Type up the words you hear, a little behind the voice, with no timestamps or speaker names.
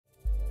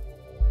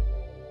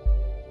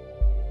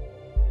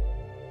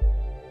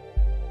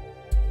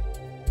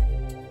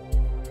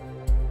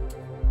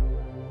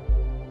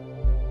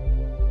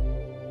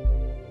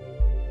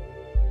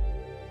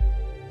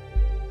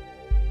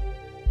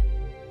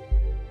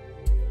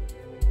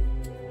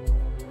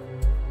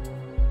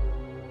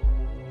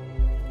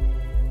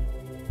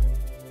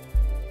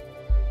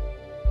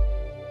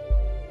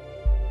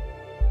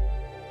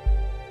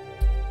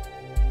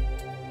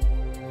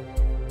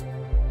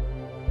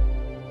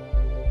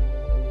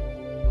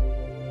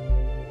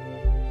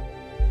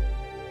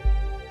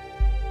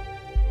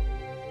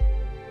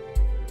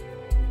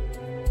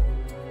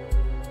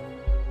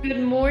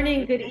Good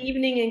morning, good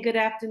evening, and good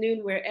afternoon,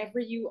 wherever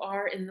you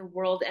are in the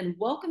world. And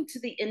welcome to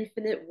the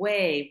Infinite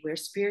Way, where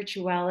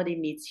spirituality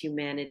meets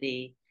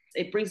humanity.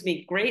 It brings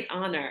me great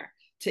honor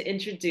to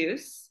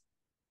introduce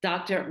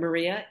Dr.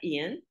 Maria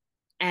Ian.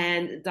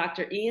 And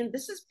Dr. Ian,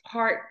 this is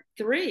part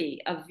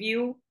three of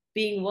you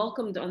being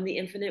welcomed on the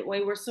Infinite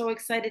Way. We're so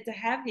excited to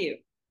have you.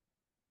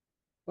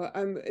 Well,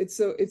 it's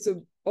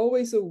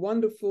always a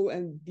wonderful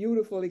and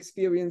beautiful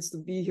experience to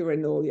be here,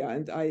 Enolia,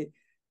 and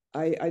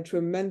I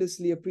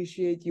tremendously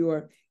appreciate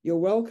your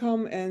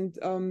welcome, and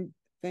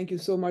thank you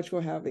so much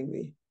for having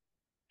me.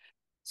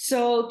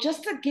 So,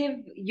 just to give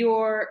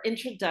your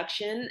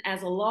introduction,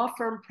 as a law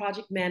firm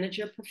project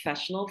manager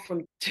professional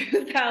from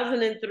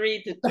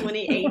 2003 to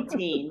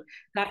 2018,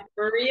 Dr.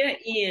 Maria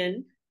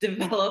Ian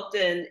developed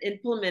and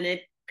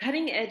implemented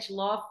cutting edge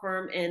law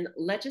firm in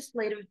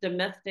legislative,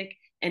 domestic,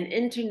 and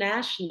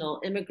international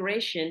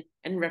immigration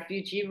and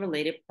refugee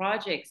related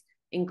projects,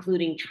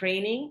 including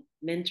training,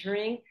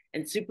 mentoring,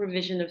 and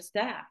supervision of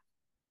staff.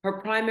 Her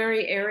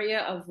primary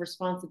area of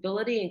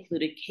responsibility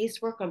included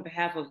casework on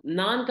behalf of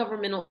non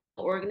governmental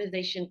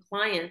organization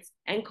clients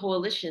and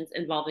coalitions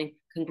involving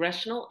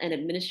congressional and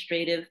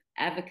administrative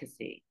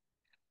advocacy.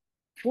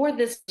 For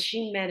this,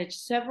 she managed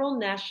several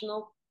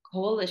national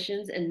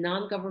coalitions and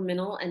non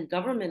governmental and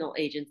governmental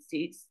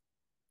agencies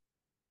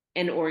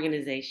and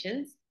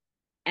organizations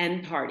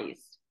and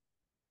parties.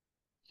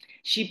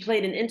 She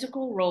played an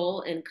integral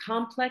role in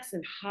complex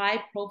and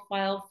high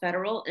profile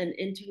federal and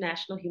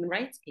international human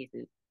rights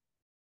cases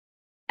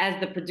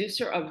as the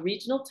producer of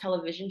regional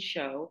television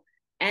show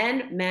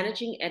and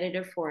managing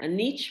editor for a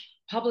niche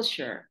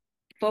publisher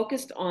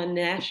focused on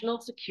national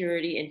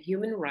security and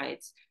human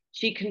rights.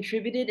 She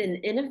contributed in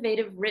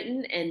innovative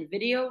written and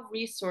video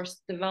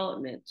resource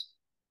development.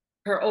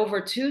 Her over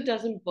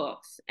 24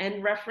 books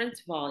and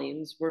reference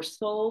volumes were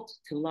sold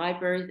to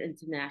libraries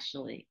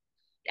internationally.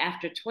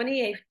 After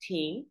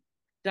 2018,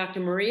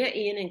 Dr. Maria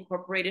Ian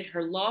incorporated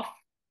her law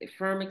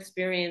firm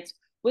experience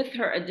with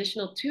her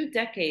additional 2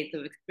 decades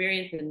of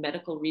experience in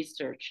medical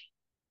research,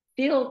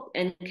 field,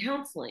 and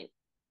counseling.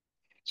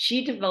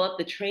 She developed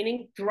the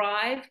training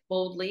Thrive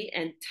Boldly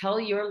and Tell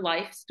Your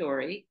Life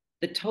Story,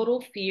 the Total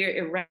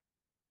Fear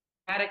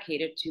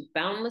Eradicated to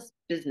Boundless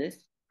Business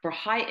for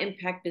high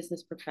impact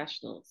business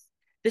professionals.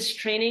 This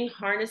training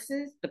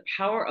harnesses the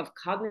power of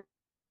cognitive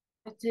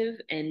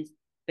and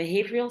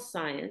behavioral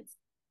science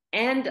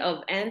and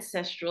of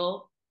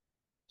ancestral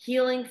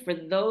healing for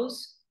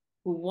those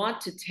who want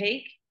to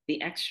take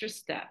the extra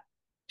step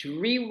to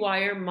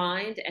rewire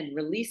mind and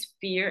release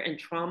fear and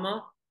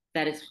trauma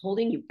that is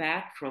holding you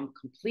back from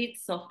complete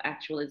self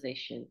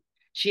actualization.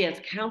 She has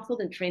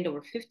counseled and trained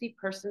over 50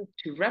 persons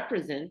to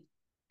represent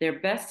their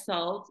best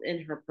selves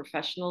in her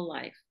professional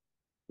life.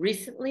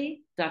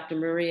 Recently, Dr.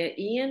 Maria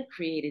Ian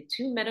created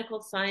 2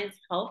 medical science,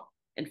 health,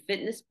 and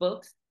fitness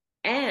books,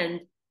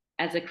 and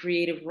as a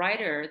creative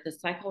writer, the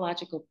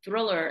psychological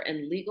thriller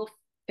and legal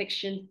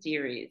fiction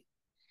series.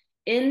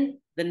 In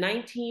the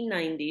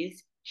 1990s,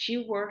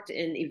 she worked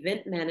in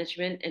event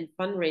management and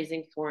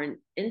fundraising for an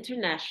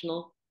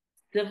international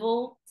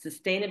civil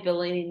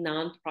sustainability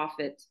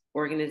nonprofit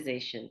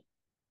organization.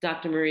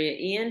 Dr. Maria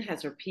Ian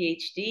has her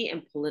PhD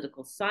in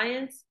political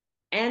science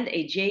and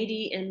a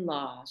JD in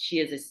law. She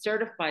is a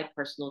certified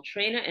personal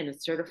trainer and a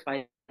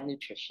certified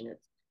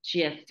nutritionist.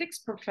 She has 6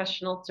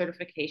 professional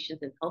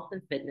certifications in health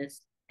and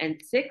fitness and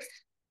 6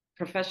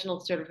 professional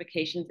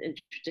certifications in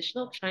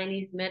traditional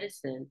Chinese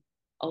medicine,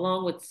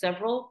 along with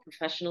several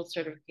professional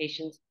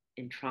certifications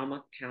in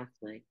trauma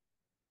counseling.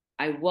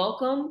 I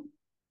welcome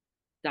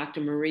Dr.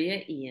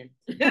 Maria Ian.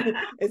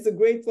 It's a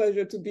great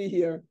pleasure to be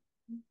here.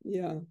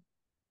 Yeah.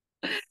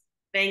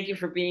 Thank you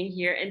for being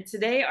here. And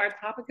today our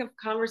topic of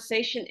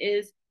conversation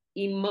is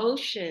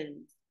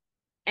emotions.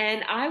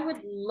 And I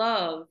would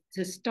love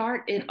to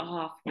start it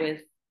off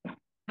with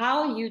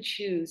how you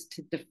choose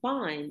to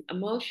define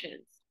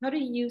emotions. How do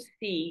you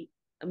see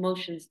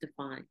emotions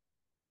defined?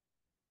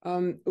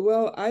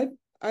 Well,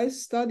 I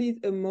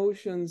studied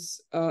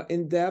emotions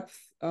in depth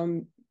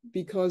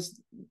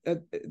because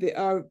they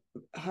are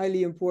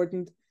highly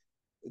important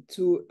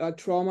to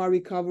trauma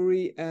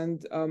recovery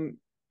and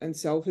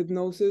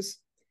self-hypnosis.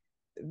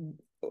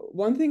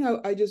 One thing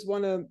I just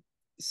want to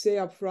say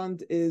up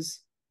front is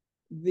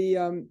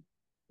the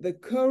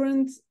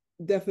current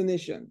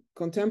definition,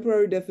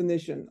 contemporary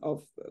definition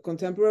of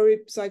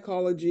contemporary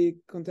psychology,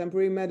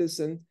 contemporary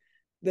medicine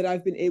that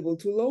I've been able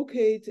to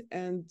locate,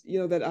 and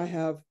that I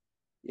have,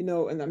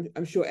 and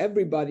I'm sure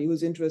everybody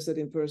who's interested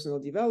in personal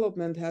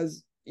development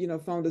has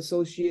found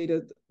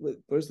associated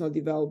with personal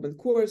development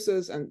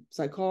courses and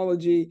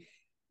psychology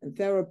and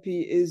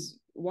therapy, is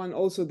one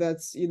also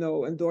that's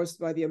endorsed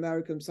by the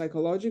American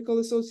Psychological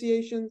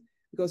Association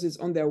because it's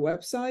on their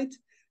website.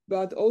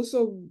 But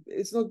also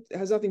it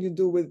has nothing to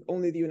do with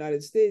only the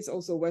United States,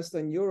 also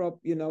Western Europe.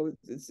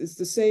 It's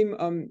the same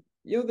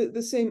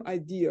the same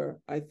idea,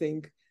 I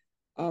think,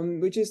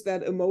 which is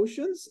that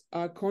emotions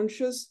are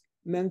conscious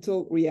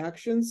mental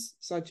reactions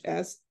such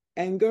as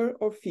anger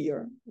or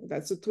fear.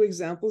 That's the 2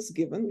 examples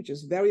given, which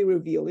is very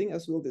revealing,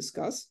 as we'll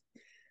discuss.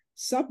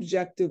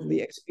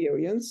 subjectively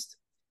experienced,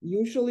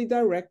 usually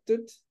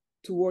directed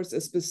towards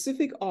a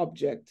specific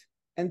object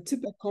and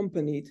typically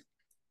accompanied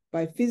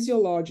by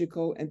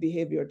physiological and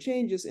behavioral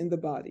changes in the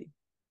body,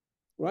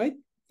 right?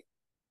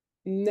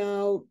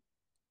 Now,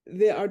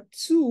 there are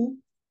two,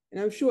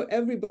 and I'm sure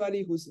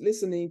everybody who's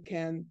listening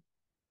can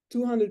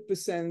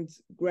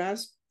 200%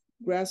 grasp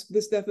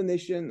this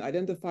definition,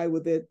 identify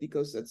with it,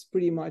 because that's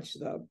pretty much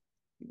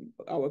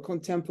our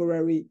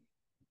contemporary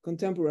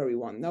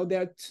one. Now,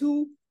 there are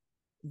two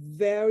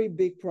very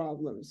big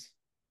problems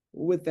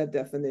with that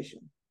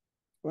definition,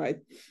 right?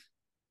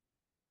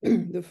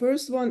 The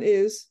first one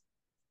is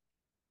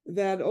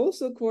that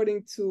also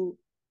according to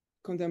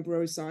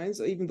contemporary science,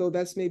 even though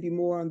that's maybe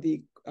more on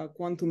the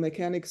quantum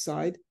mechanics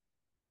side,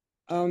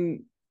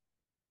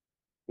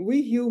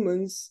 we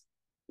humans,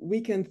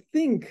 we can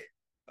think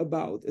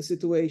about a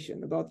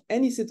situation, about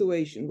any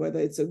situation, whether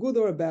it's a good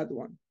or a bad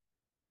one.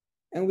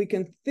 And we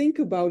can think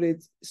about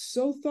it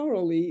so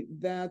thoroughly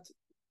that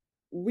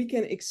we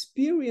can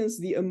experience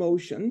the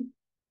emotion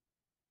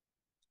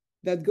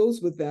that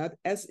goes with that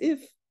as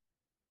if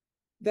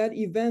that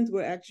event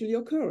were actually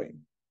occurring,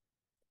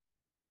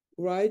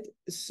 right?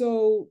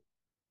 So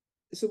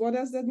what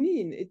does that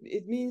mean?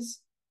 It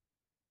means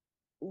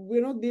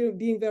we're not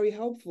being very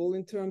helpful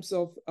in terms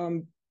of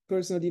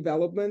personal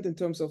development, in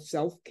terms of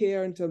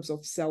self-care, in terms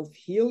of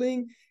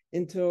self-healing,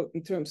 in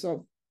terms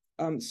of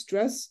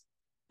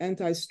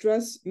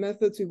anti-stress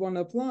methods we want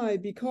to apply,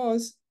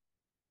 because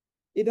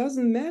it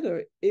doesn't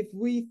matter if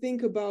we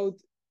think about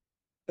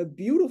a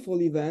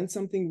beautiful event,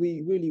 something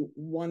we really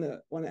want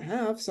to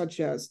have, such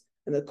as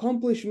an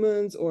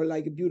accomplishment, or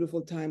like a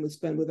beautiful time we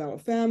spend with our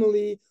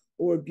family,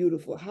 or a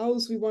beautiful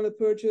house we want to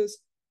purchase.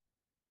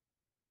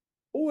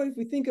 Or if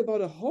we think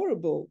about a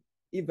horrible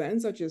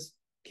event, such as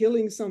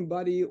killing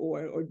somebody,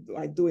 or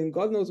like doing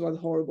God knows what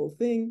horrible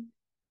thing.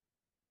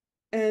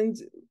 And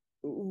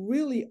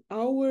really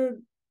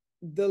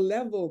the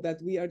level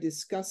that we are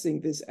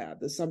discussing this at,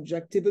 the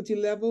subjectivity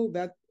level,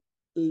 that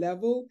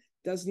level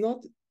does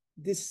not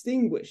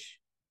distinguish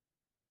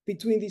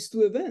between these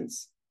two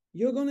events.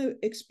 You're going to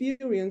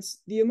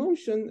experience the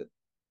emotion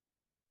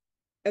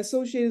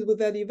associated with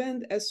that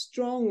event as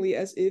strongly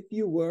as if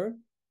you were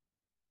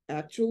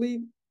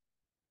actually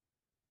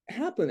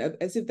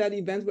as if that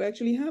event were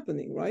actually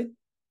happening, right?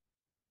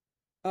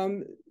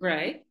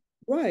 Right.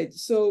 Right.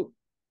 So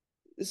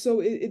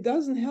it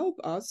doesn't help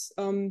us.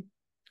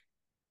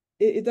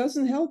 It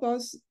doesn't help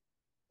us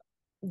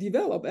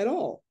develop at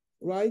all,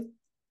 right?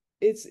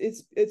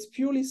 It's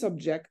purely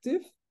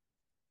subjective,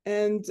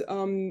 and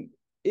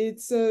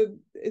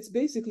it's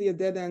basically a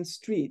dead end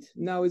street.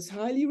 Now, it's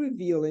highly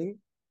revealing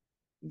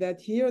that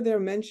here they're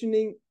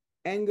mentioning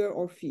anger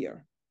or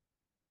fear,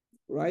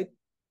 right?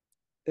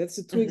 That's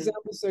the two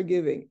examples they're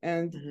giving,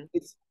 and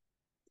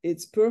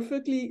it's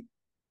perfectly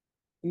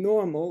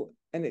normal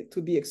and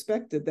to be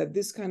expected that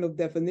this kind of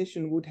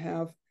definition would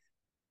have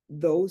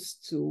those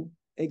two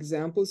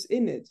examples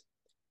in it.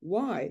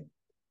 Why?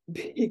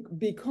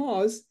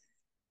 Because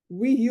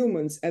we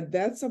humans at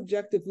that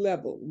subjective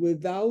level,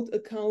 without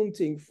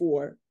accounting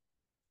for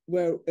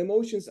where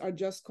emotions are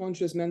just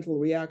conscious mental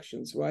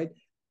reactions, right?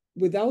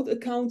 Without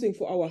accounting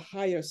for our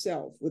higher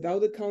self,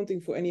 without accounting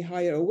for any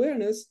higher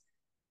awareness,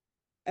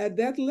 at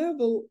that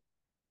level,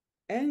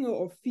 anger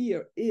or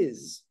fear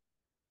is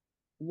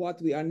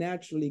what we are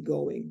naturally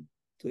going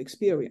to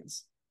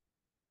experience,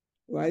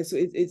 right? So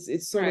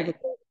it's sort of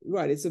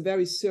it's a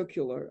very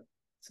circular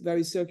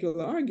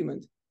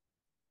argument,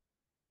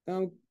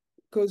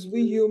 because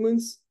we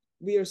humans,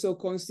 we are so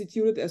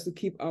constituted as to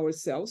keep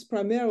ourselves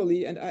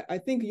primarily, and I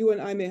think you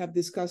and I may have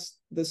discussed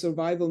the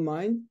survival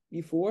mind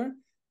before.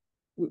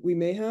 We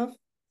may have,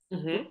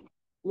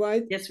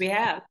 right? Yes, we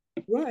have.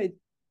 Right.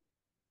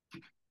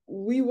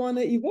 We want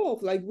to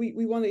evolve, like we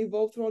want to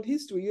evolve throughout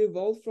history. You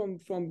evolve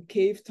from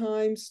cave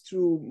times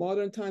through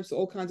modern times to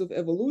all kinds of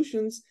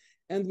evolutions,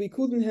 and we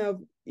couldn't have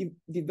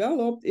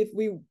developed if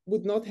we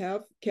would not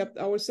have kept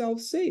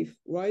ourselves safe,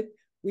 right?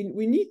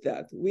 We need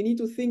that. We need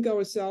to think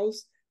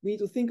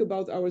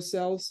about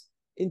ourselves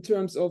in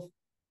terms of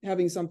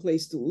having some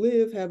place to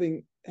live,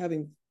 having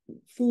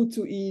food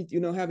to eat,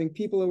 having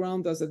people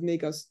around us that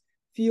make us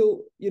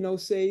feel,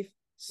 safe.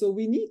 So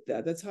we need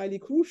that. That's highly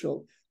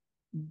crucial.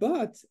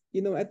 But,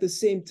 at the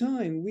same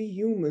time, we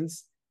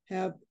humans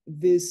have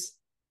this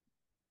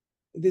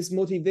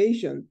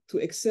motivation to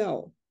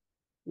excel,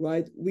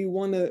 right? We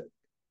want to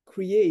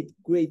create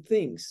great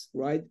things,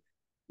 right?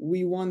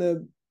 We want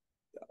to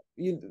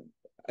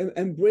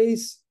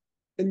embrace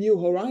a new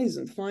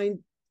horizon,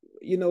 find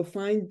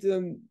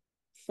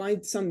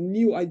some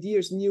new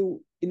ideas,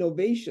 new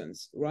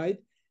innovations, right?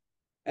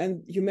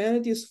 And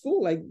humanity is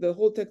full. Like, the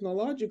whole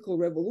technological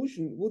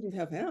revolution wouldn't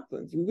have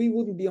happened. We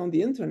wouldn't be on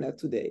the internet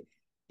today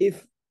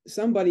if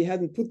somebody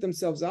hadn't put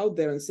themselves out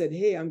there and said,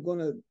 hey, I'm going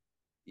to,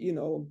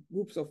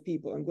 groups of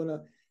people, I'm going to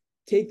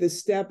take this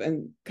step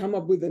and come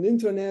up with an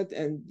internet.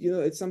 And,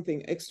 it's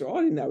something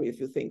extraordinary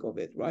if you think of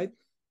it, right?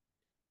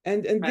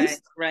 And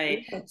this,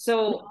 right.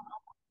 So,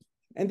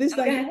 and this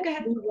go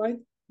ahead. right?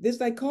 This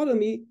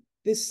dichotomy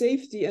this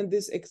safety and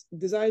this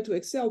desire to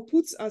excel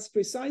puts us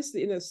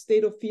precisely in a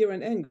state of fear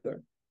and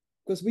anger,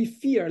 because we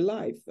fear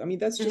life. I mean,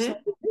 that's just how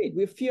we're made.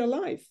 We fear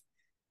life,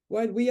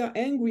 right? We are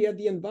angry at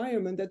the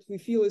environment that we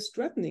feel is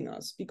threatening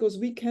us because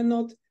we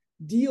cannot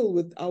deal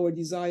with our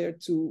desire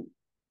to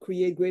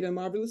create great and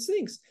marvelous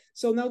things.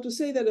 So now to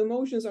say that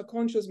emotions are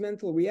conscious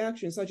mental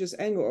reactions such as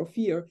anger or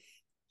fear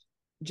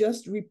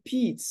just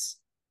repeats,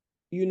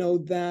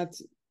 that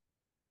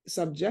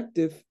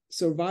subjective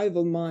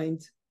survival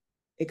mind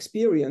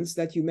experience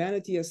that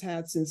humanity has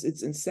had since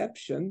its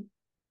inception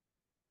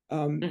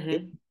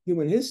in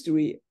human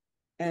history.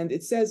 And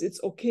it says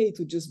it's okay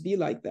to just be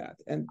like that.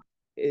 And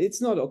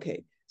it's not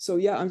okay. So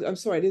yeah, I'm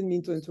sorry, I didn't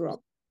mean to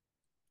interrupt.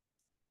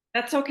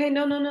 That's okay.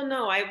 No, no, no,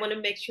 no. I want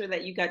to make sure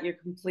that you got your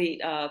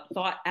complete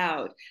thought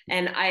out.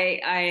 And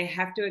I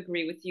have to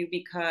agree with you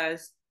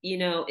because,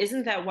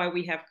 isn't that why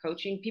we have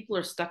coaching? People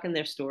are stuck in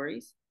their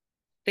stories.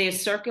 They're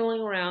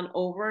circling around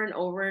over and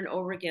over and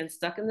over again,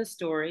 stuck in the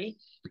story.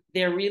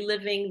 They're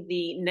reliving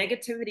the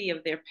negativity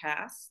of their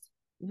past.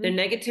 The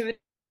negativity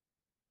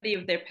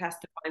of their past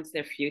defines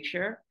their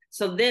future.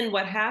 So then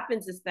what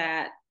happens is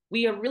that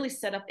we are really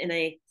set up in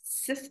a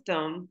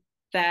system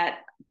that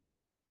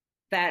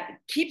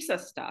keeps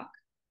us stuck,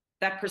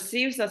 that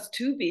perceives us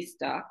to be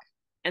stuck,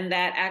 and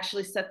that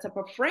actually sets up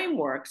a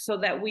framework so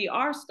that we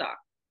are stuck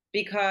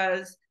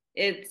because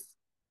it's,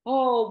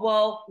 oh,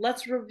 well,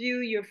 let's review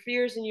your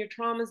fears and your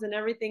traumas and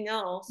everything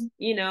else,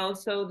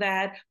 so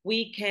that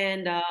we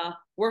can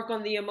work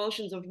on the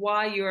emotions of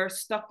why you're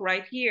stuck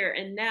right here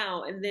and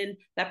now. And then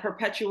that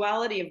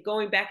perpetuality of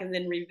going back and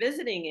then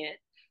revisiting it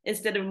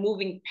instead of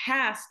moving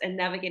past and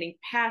navigating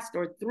past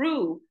or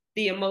through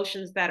the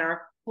emotions that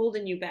are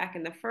holding you back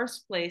in the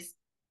first place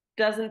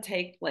doesn't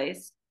take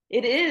place.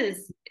 It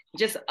is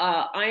just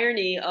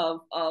irony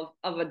of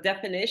a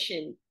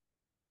definition.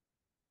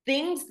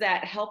 Things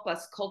that help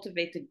us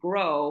cultivate to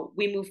grow,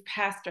 we move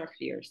past our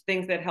fears.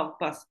 Things that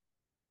help us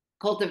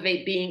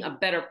cultivate being a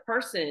better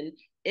person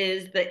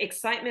is the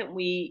excitement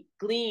we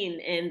glean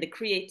and the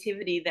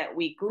creativity that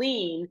we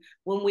glean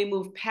when we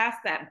move past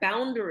that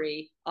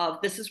boundary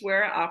of this is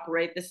where I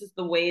operate, this is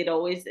the way it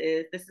always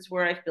is, this is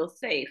where I feel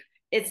safe.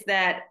 It's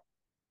that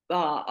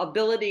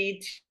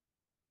ability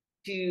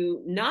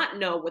to not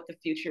know what the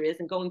future is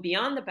and going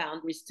beyond the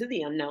boundaries to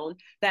the unknown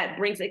that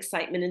brings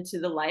excitement into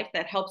the life,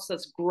 that helps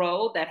us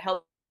grow, that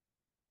helps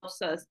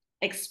us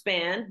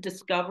expand,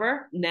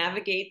 discover,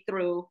 navigate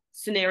through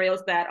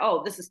scenarios that,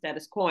 oh, this is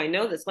status quo. I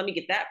know this. Let me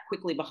get that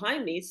quickly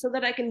behind me so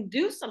that I can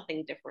do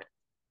something different.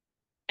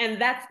 And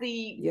that's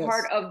the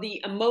part of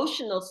the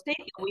emotional state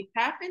that we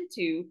tap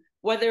into,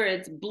 whether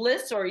it's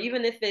bliss or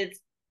even if it's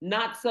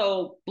not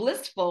so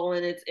blissful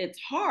and it's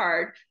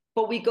hard,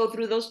 but we go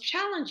through those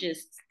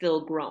challenges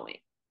still growing.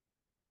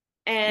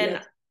 And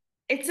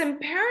it's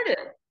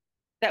imperative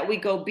that we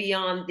go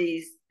beyond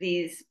these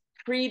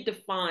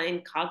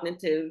predefined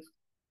cognitive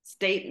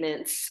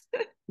statements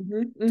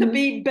to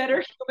be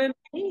better human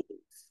beings.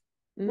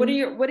 What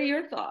are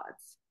your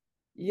thoughts?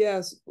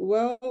 Yes,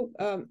 well,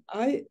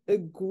 I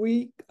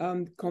agree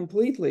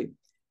completely.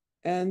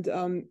 And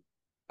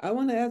I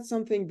want to add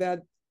something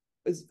that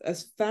is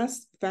as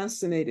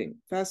fascinating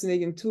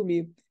to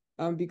me,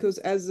 because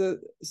as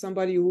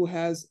somebody who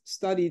has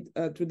studied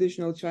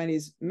traditional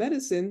Chinese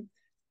medicine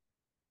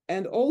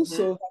and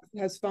also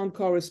has found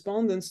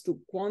correspondence to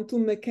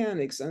quantum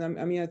mechanics. And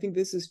I mean, I think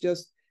this is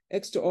just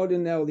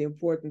extraordinarily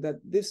important that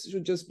this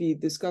should just be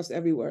discussed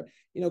everywhere.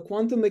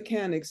 Quantum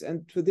mechanics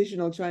and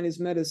traditional Chinese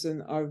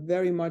medicine are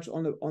very much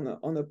on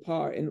a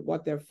par in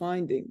what they're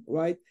finding,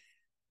 right?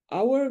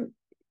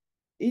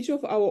 Each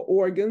of our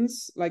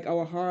organs, like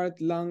our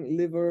heart, lung,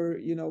 liver,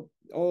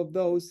 all of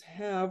those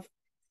have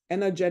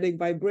energetic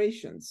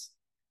vibrations,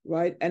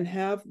 right? And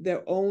have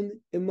their own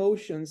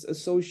emotions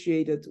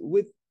associated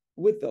with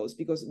those,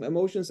 because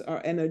emotions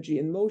are energy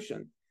in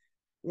motion,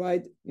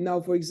 right? Now,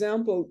 for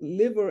example,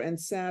 liver and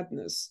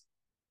sadness,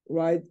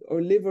 right?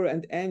 Or liver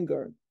and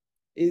anger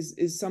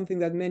is something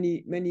that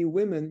many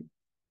women,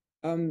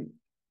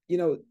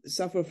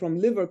 suffer from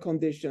liver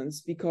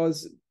conditions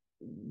because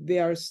they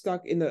are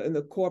stuck in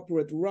a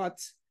corporate rut,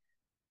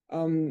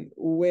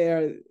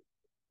 where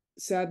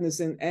sadness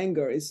and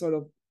anger is sort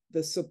of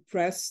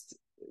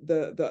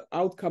the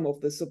outcome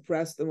of the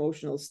suppressed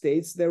emotional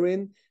states they're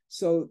in.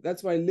 So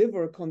that's why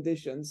liver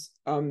conditions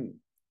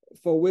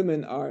for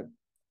women are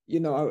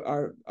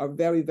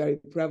very, very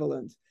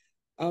prevalent.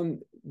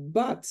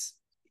 But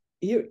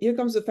here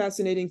comes a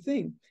fascinating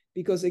thing,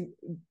 because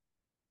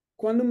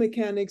quantum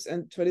mechanics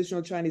and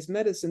traditional Chinese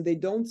medicine, they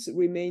don't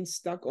remain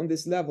stuck on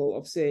this level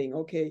of saying,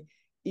 okay,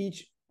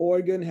 each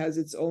organ has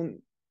its own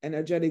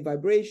energetic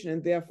vibration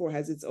and therefore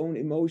has its own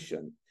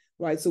emotion,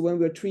 right? So when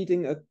we're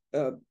treating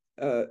a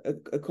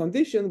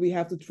condition, we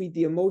have to treat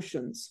the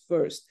emotions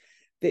first.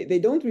 They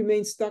don't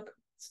remain stuck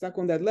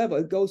on that level.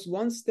 It goes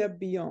one step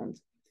beyond,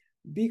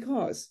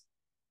 because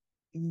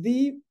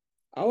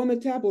our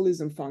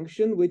metabolism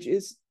function, which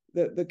is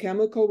the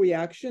chemical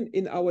reaction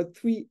in our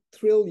 3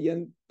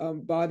 trillion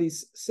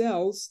body's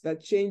cells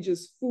that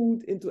changes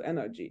food into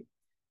energy,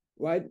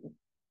 right?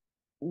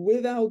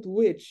 without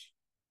which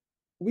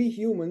we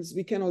humans,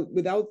 we cannot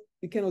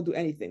do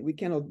anything. We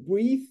cannot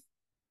breathe,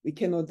 we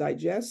cannot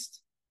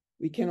digest,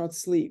 we cannot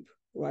sleep,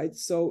 right?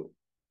 So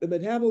the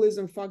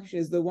metabolism function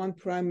is the one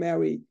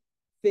primary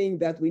thing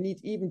that we need,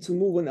 even to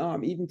move an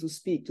arm, even to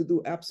speak, to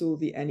do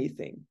absolutely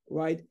anything,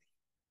 right?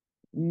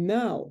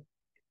 Now,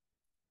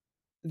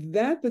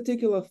 that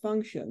particular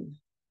function,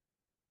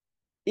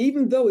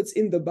 even though it's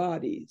in the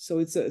body, so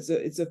it's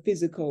a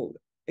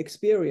physical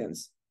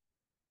experience,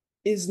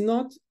 is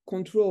not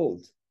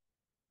controlled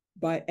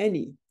by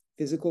any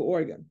physical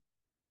organ,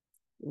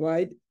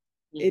 right?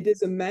 It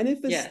is a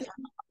manifestation,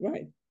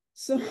 right?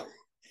 So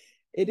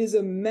it is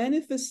a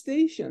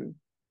manifestation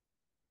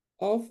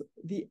of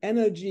the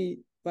energy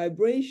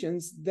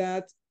vibrations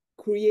that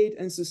create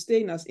and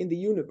sustain us in the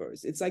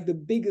universe. It's like the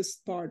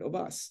biggest part of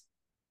us,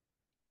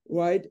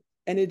 right?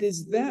 And it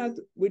is that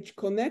which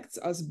connects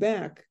us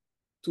back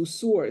to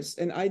source.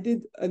 And I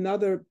did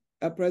another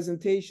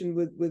presentation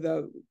with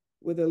a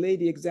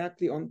lady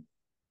exactly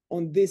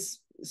on this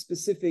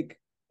specific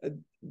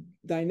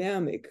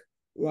dynamic,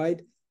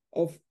 right?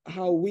 Of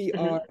how we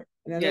are,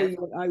 and I know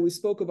you and I, we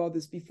spoke about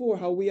this before,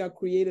 how we are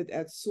created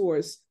at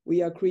source.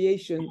 We are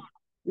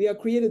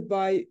created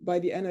by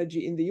the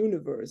energy in the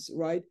universe,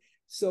 right?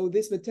 So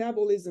this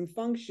metabolism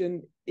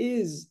function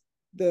is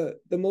the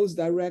most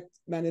direct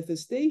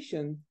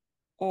manifestation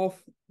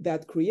of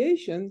that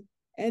creation,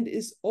 and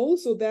is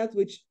also that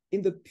which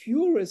in the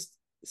purest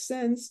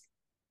sense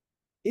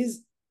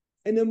is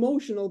an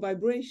emotional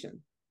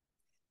vibration,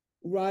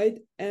 right?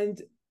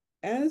 And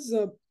as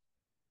a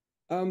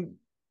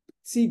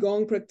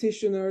Qigong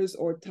practitioners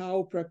or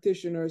Tao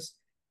practitioners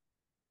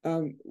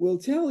will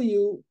tell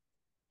you,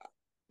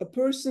 a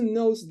person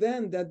knows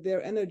then that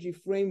their energy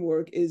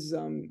framework is,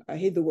 I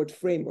hate the word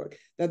framework,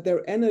 that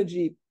their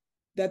energy,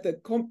 that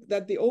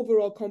the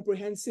overall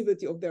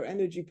comprehensivity of their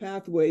energy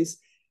pathways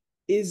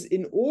is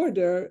in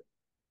order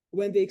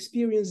when they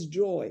experience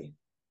joy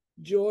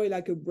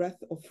like a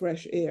breath of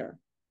fresh air.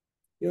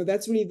 You know,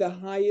 that's really the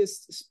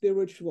highest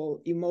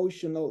spiritual,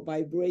 emotional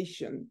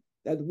vibration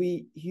that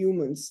we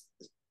humans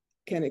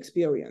can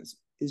experience,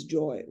 is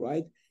joy,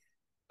 right?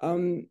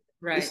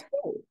 Right.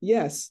 So,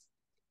 yes.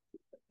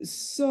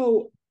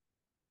 So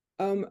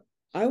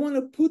I want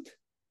to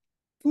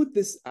put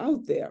this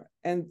out there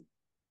and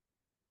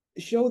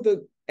show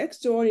the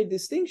extraordinary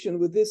distinction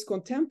with this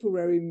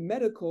contemporary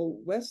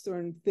medical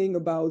Western thing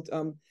about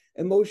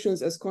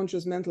emotions as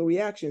conscious mental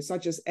reactions,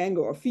 such as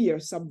anger or fear,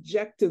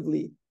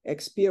 subjectively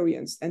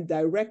experienced and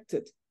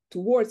directed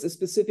towards a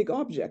specific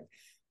object.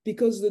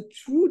 Because the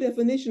true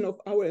definition of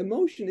our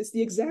emotion is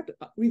the exact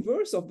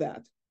reverse of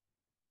that.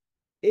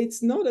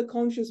 It's not a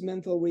conscious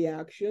mental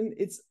reaction,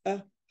 it's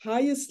a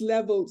highest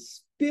level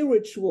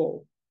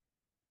spiritual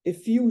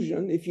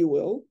effusion, if you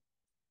will,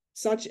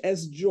 such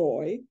as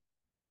joy.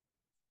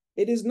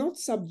 It is not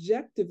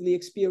subjectively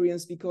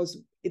experienced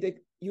because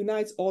it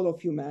unites all of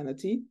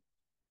humanity.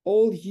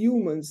 All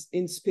humans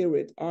in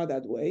spirit are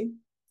that way.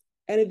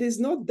 And it is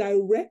not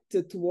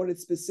directed toward a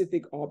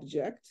specific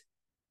object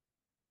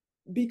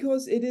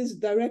because it is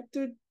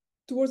directed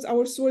towards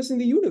our source in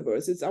the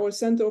universe. It's our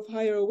center of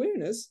higher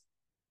awareness.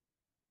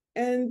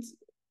 And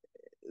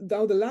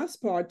now the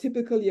last part,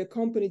 typically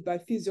accompanied by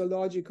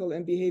physiological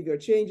and behavior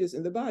changes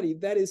in the body,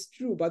 that is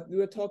true, but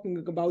we're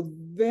talking about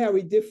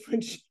very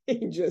different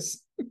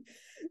changes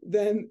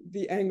than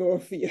the anger or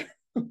fear.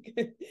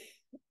 Okay.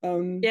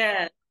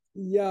 Yeah.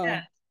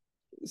 Yeah.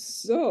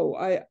 So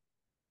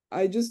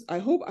I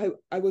hope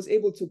I was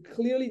able to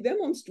clearly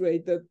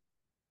demonstrate the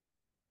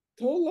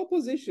total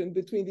opposition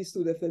between these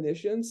two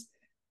definitions,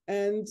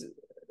 and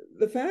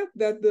the fact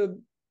that the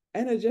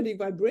energetic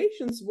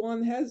vibrations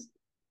one has,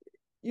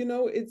 you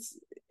know, it's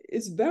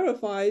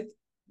verified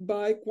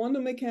by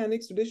quantum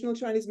mechanics, traditional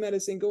Chinese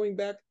medicine going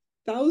back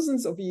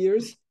thousands of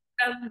years.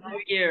 Thousands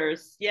of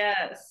years,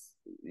 yes.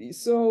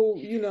 So,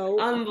 you know.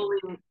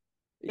 Unbelievable.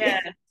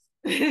 Yes.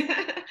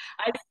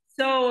 I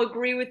so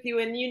agree with you.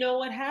 And you know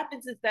what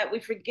happens is that we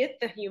forget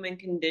the human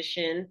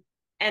condition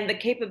and the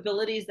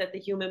capabilities that the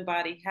human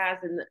body has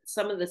in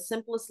some of the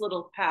simplest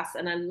little paths.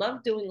 And I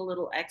love doing a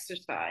little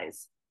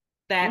exercise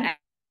that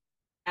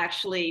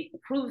actually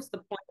proves the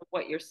point of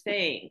what you're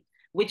saying,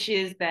 which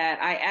is that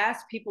I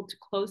ask people to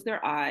close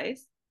their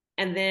eyes,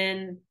 and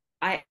then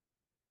I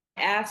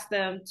ask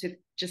them to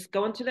just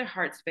go into their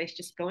heart space,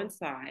 just go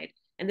inside.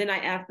 And then I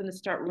ask them to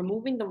start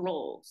removing the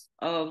roles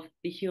of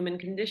the human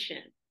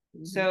condition.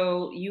 Mm-hmm.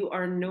 So you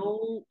are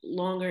no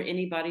longer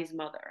anybody's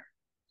mother.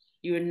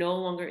 You are no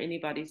longer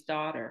anybody's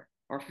daughter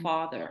or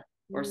father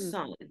or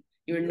son.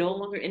 You are no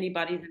longer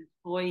anybody's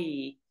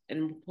employee and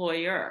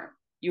employer.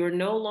 You are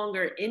no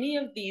longer any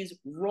of these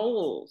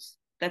roles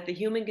that the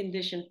human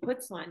condition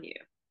puts on you.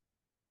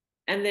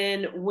 And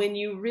then when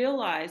you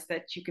realize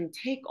that you can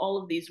take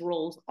all of these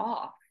roles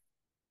off,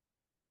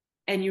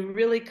 and you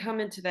really come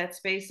into that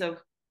space of,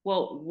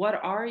 well, what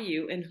are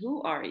you and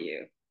who are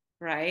you?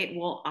 Right?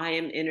 Well, I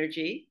am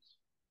energy,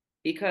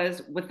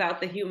 because without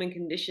the human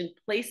condition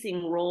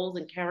placing roles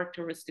and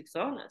characteristics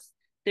on us,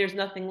 there's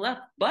nothing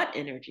left but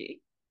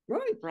energy.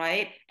 Right.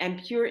 right?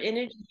 And pure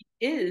energy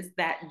is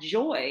that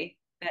joy,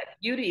 that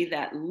beauty,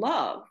 that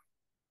love,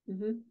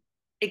 Mm-hmm.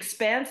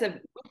 expansive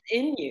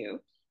within you,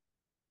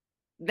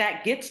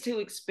 that gets to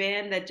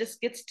expand, that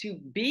just gets to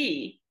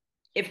be.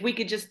 If we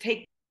could just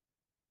take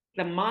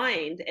the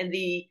mind and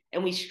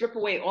we strip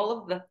away all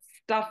of the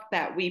stuff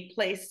that we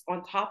place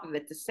on top of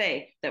it to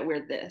say that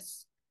we're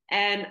this.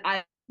 And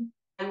I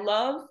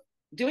love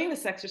doing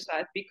this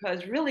exercise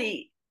because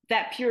really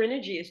that pure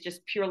energy is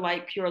just pure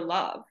light, pure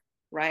love,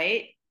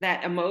 right?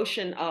 That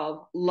emotion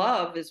of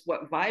love is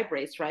what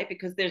vibrates, right?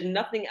 Because there's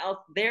nothing else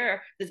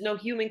there. There's no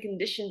human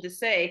condition to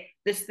say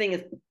this thing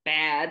is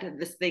bad,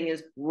 this thing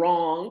is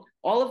wrong.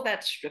 All of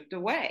that's stripped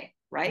away,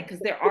 right? Because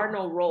there are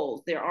no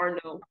roles, there are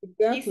no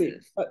Exactly.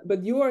 pieces.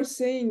 But you are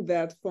saying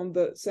that from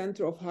the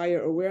center of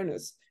higher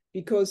awareness,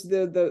 because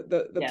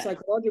the Yes,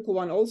 psychological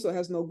one also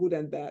has no good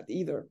and bad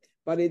either.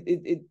 But it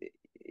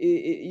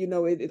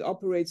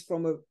operates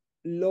from a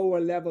lower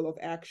level of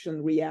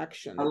action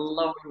reaction. a It's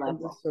lower from the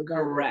level.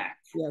 survival. Correct.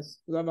 Yes,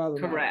 survival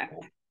mind.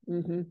 Correct.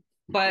 Mm-hmm.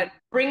 But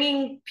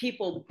bringing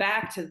people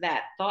back to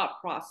that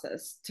thought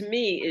process to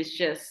me is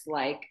just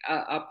like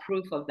a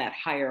proof of that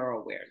higher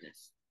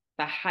awareness,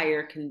 the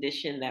higher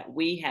condition that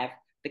we have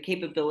the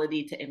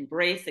capability to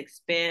embrace,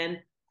 expand,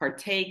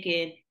 partake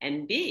in,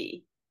 and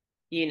be,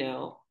 you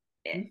know,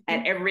 Mm-hmm.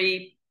 at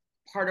every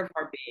part of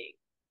our being.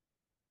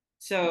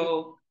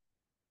 So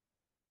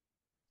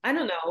I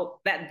don't know,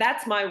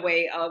 that's my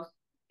way of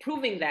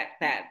proving that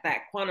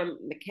quantum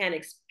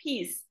mechanics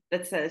piece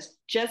that says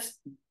just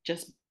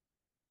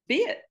be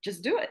it,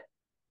 just do it,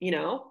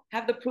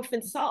 have the proof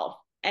in self,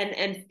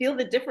 and feel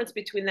the difference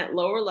between that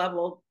lower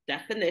level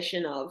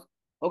definition of,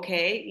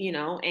 okay,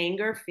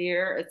 anger,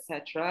 fear,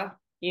 etc.,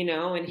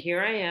 and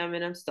here I am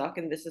and I'm stuck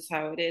and this is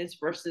how it is,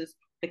 versus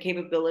the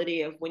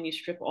capability of when you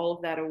strip all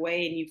of that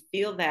away and you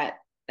feel that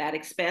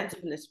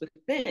expansiveness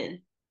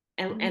within,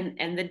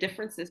 and the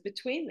differences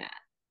between that,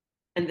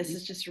 and this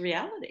is just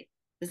reality,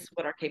 this is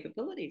what our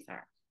capabilities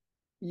are.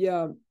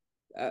 Yeah,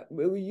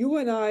 you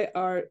and I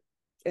are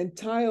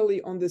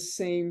entirely on the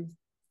same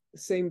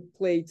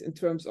plate in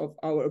terms of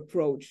our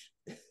approach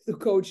to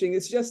coaching.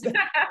 It's just that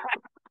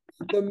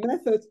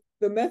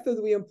the method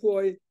we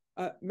employ,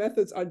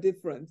 methods are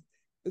different.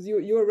 Because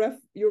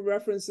your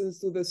references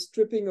to the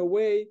stripping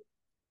away,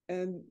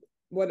 and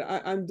what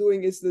I'm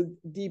doing is the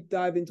deep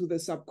dive into the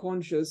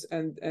subconscious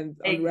and unraveling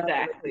the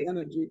Exactly.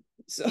 energy.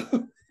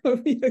 So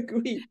we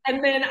agree.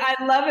 And then I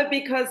love it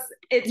because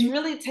it's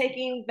really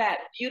taking that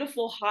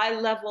beautiful high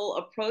level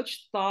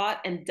approach, thought,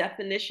 and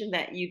definition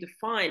that you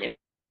define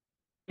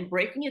and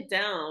breaking it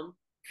down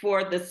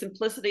for the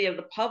simplicity of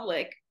the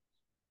public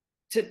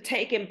to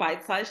take in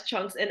bite sized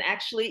chunks and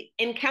actually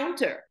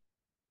encounter,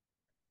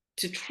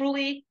 to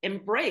truly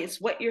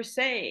embrace what you're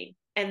saying.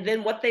 And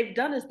then what they've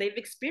done is they've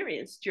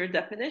experienced your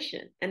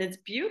definition. And it's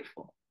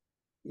beautiful.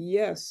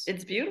 Yes,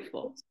 It's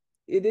beautiful.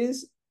 it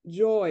is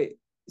joy.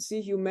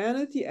 See,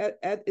 humanity at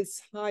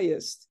its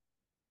highest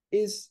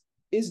is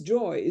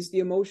joy, is the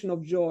emotion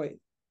of joy,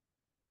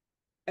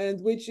 and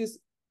which is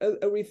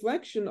a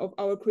reflection of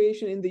our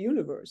creation in the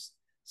universe.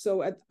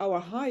 So at our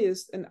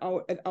highest and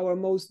at our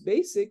most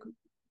basic,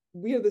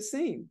 we are the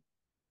same.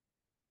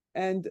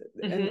 And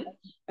and Mm-hmm.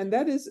 and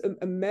that is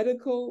a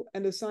medical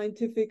and a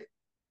scientific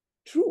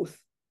truth,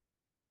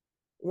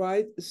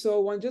 right? So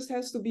one just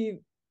has to be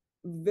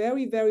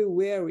very, very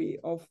wary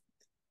of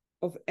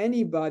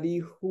anybody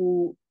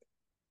who,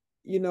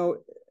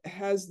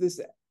 has this,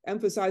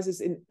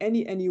 emphasizes in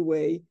any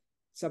way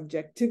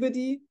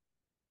subjectivity,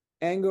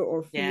 anger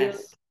or fear,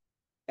 Yes.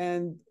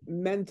 and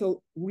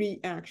mental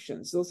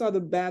reactions. Those are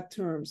the bad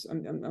terms.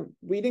 I'm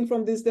reading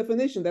from this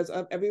definition that's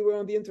everywhere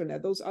on the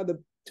internet. Those are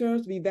the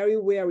terms to be very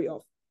wary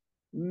of: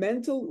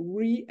 mental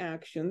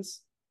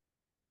reactions,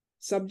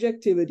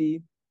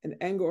 subjectivity, and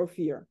anger or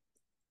fear.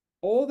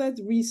 All that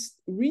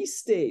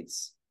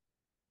restates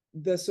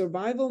the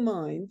survival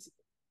mind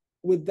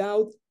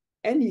without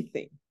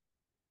anything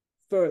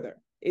further.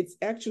 It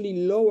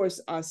actually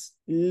lowers us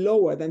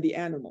lower than the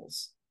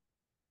animals,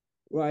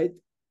 right?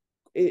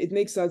 It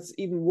makes us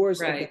even worse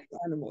off than Right.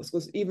 animals,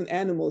 because even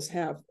animals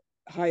have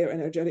higher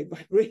energetic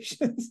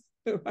vibrations.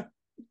 Right?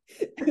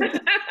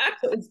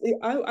 So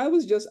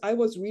I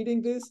was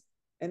reading this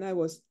and I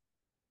was,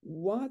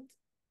 what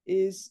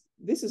is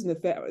this? Is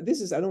nefarious.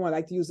 This is, I don't want to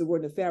like to use the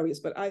word nefarious,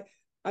 but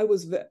I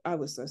was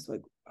just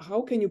like,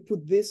 how can you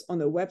put this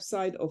on a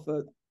website of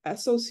an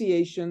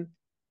association?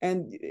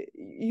 And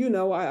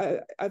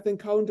I've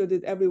encountered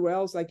it everywhere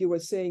else, like you were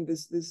saying,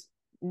 this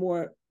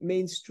more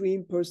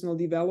mainstream personal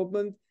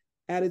development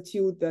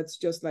attitude that's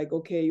just like,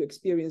 okay, you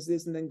experience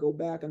this and then go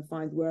back and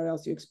find where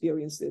else you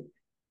experienced it.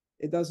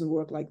 It doesn't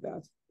work like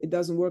that. It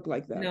doesn't work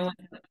like that. No.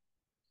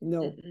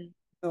 No, Mm-mm.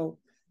 no,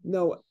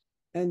 no.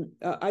 And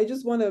I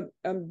just want to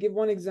give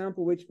one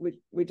example,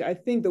 which I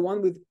think, the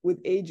one with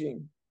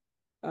aging,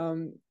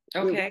 um,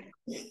 Okay.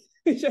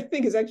 which I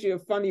think is actually a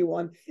funny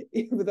one,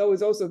 even though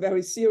it's also a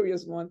very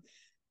serious one.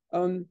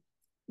 Um,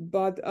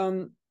 but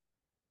all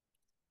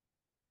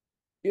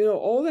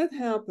that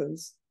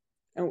happens,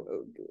 and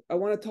I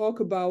want to talk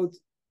about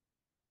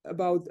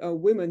about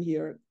women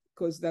here,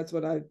 because that's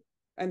what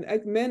and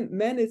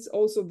men it's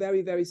also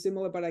very, very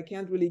similar, but I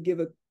can't really give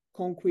a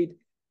concrete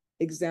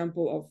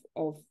example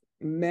of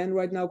men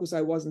right now because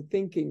I wasn't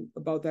thinking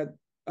about that.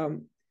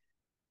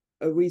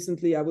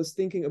 Recently I was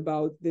thinking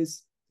about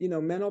this,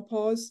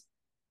 menopause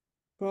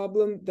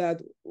problem,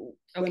 that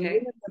when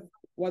Okay.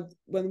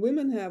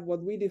 women have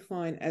what we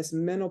define as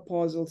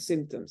menopausal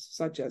symptoms,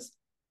 such as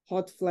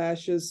hot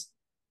flashes,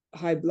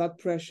 high blood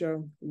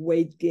pressure,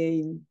 weight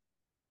gain,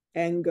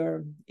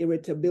 anger,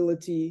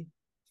 irritability,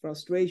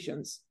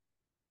 frustrations.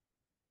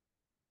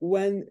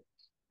 When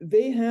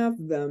they have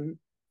them,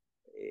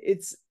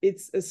 it's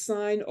a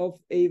sign of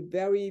a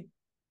very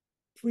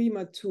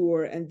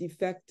premature and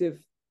defective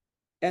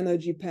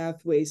energy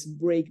pathways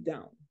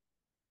breakdown,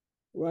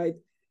 right?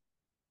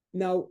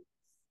 Now,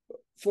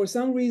 for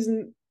some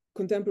reason,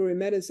 contemporary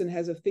medicine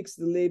has affixed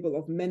the label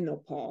of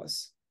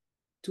menopause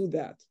to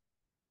that,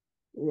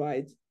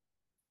 right?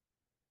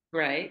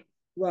 Right.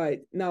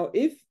 Right. Now,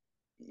 if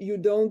you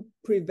don't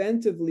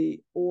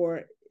preventively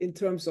or in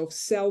terms of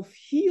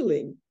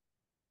self-healing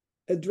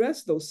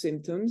address those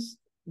symptoms,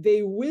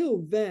 they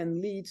will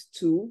then lead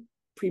to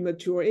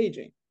premature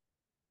aging,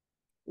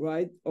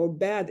 right? Or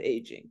bad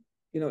aging,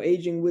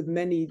 aging with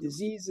many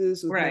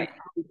diseases, with many Right.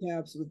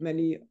 handicaps, with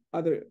many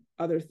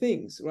other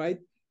things, right?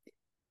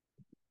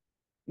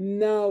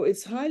 Now,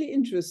 it's highly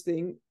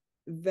interesting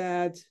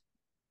that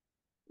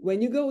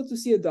when you go to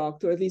see a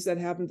doctor, at least that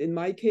happened in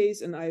my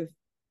case, and I've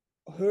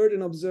heard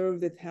and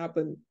observed it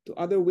happen to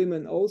other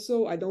women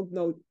also. I don't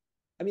know.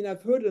 I mean,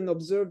 I've heard and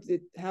observed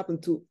it happen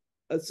to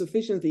a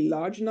sufficiently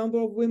large number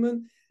of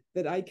women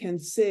that I can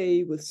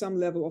say with some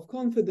level of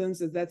confidence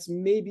that that's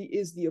maybe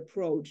is the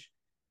approach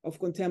of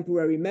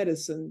contemporary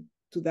medicine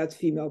to that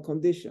female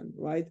condition,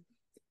 right?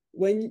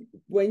 When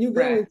you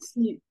go and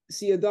Correct.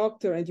 see a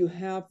doctor and you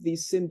have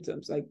these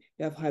symptoms, like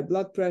you have high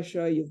blood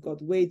pressure, you've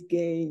got weight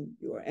gain,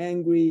 you're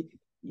angry,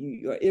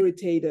 you're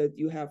irritated,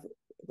 you have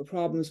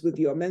problems with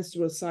your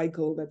menstrual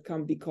cycle that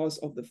come because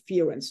of the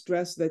fear and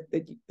stress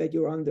that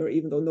you're under,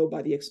 even though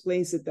nobody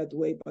explains it that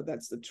way, but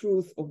that's the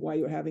truth of why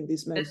you're having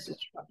these This is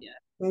true. Yeah.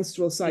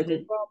 menstrual cycle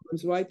Mm-hmm.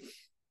 problems, right?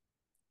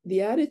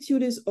 The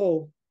attitude is,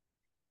 oh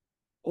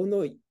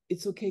no,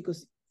 it's okay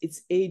because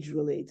it's age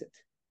related.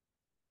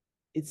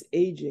 It's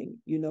aging,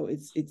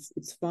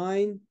 it's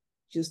fine.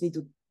 Just need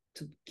to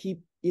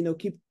keep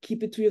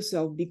it to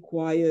yourself, be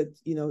quiet,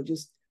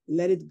 just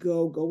let it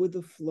go with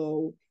the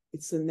flow.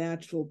 It's a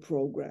natural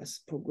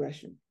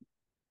progression.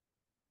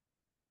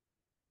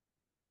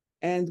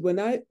 And when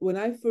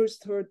I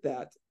first heard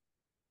that,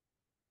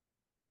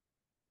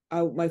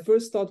 my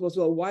first thought was,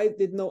 well, why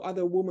did no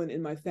other woman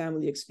in my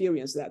family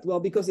experience that? Well,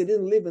 because they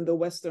didn't live in the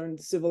Western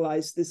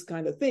civilized this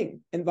kind of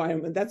thing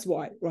environment. That's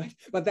why, right?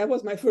 But that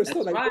was my first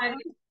thought. That's Like, right.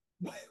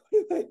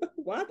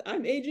 what?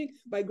 I'm aging.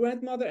 My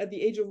grandmother at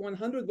the age of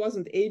 100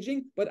 wasn't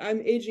aging, but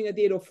I'm aging at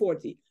the age of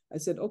 40. I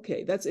said,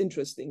 okay, that's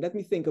interesting. Let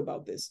me think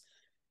about this.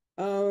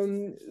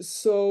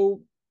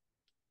 So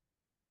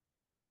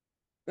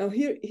now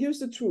here's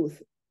the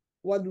truth.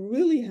 What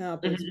really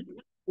happens Mm-hmm.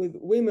 with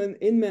women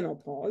in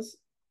menopause,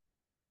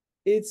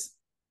 it's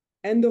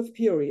end of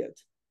period.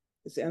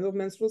 It's the end of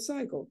menstrual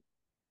cycle.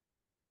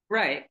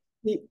 Right.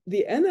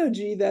 The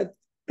energy that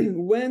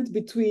went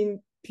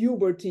between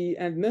puberty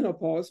and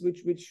menopause,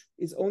 which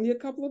is only a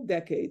couple of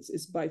decades,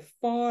 is by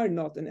far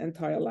not an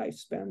entire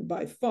lifespan.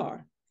 By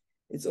far,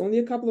 it's only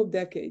a couple of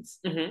decades.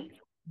 Mm-hmm.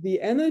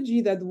 The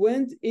energy that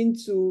went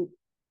into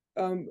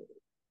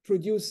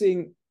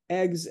producing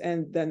eggs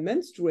and then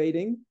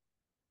menstruating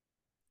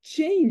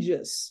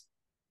changes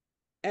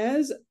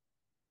as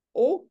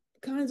all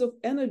kinds of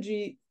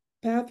energy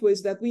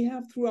pathways that we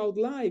have throughout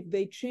life,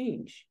 they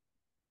change.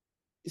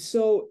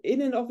 So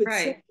in and of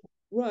itself,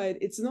 Right. right,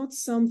 it's not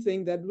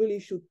something that really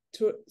should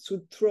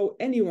throw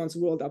anyone's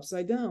world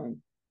upside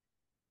down.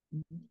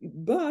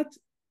 But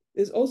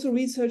there's also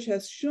research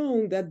has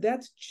shown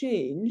that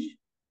change,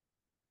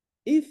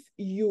 if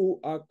you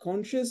are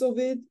conscious of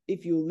it,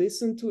 if you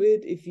listen to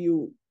it, if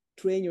you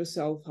train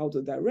yourself how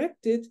to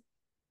direct it,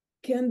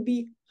 can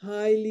be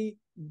highly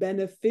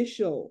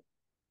beneficial,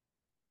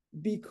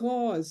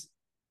 because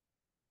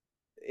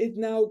it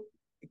now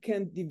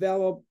can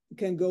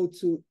go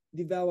to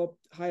develop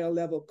higher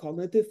level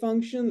cognitive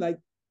function. Like,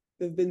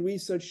 there've been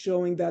research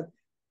showing that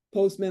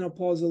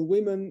postmenopausal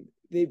women,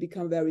 they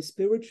become very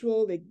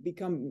spiritual, they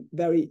become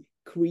very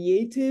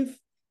creative,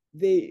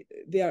 they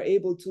are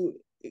able to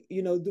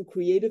do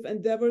creative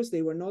endeavors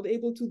they were not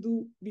able to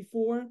do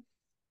before.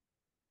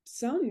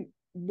 Some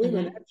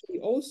women Mm-hmm. actually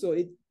also,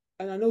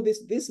 and I know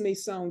this may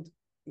sound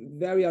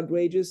very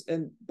outrageous,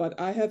 but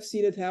I have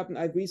seen it happen.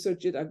 I've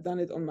researched it, I've done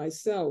it on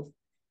myself.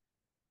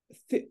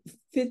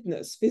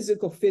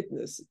 Physical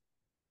fitness,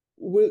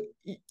 will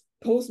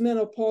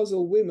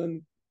postmenopausal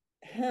women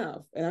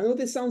have, and I know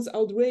this sounds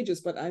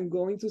outrageous, but I'm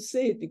going to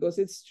say it because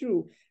it's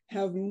true,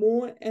 have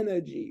more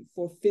energy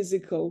for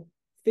physical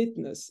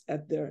fitness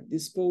at their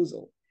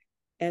disposal,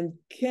 and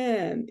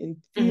can, in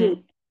theory,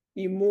 Mm-hmm.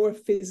 be more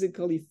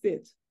physically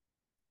fit.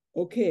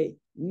 Okay,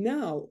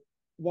 now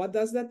what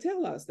does that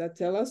tell us? That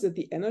tells us that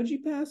the energy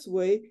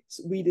pathway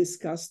we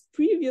discussed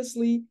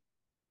previously,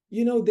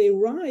 they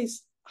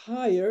rise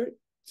higher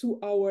to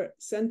our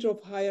center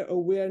of higher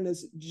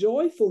awareness,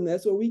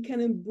 joyfulness, where we can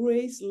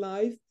embrace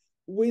life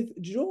with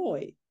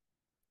joy,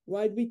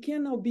 right? We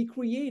can now be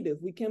creative.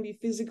 We can be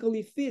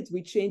physically fit.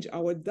 We change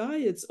our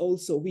diets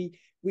also. We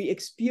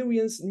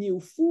experience new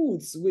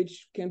foods,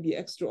 which can be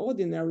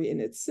extraordinary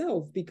in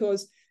itself,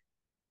 because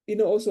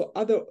also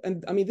other,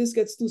 and I mean, this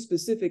gets too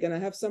specific, and I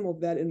have some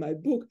of that in my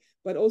book,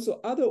 but also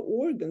other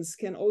organs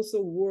can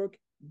also work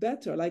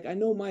better. Like I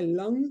know my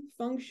lung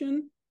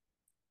function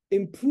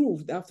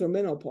improved after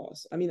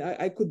menopause. I mean,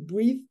 I could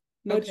breathe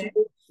much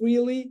more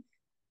freely,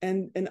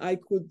 and I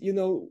could,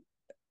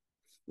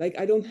 like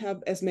I don't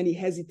have as many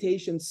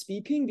hesitations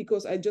speaking,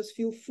 because I just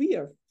feel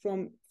freer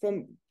from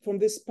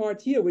this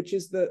part here, which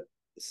is the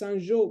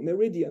Sanzhou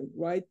meridian,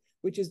 right?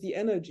 Which is the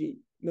energy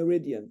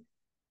meridian.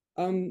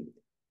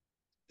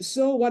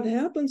 So what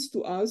happens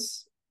to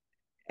us,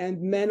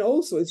 and men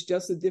also, it's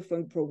just a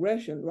different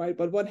progression, right?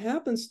 But what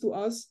happens to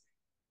us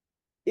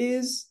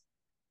is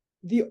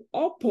the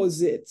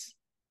opposite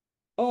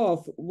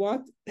of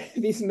what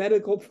these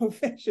medical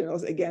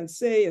professionals again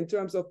say in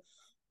terms of,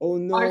 oh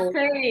no, are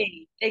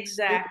saying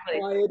exactly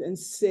quiet and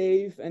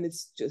safe, and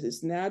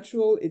it's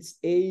natural, it's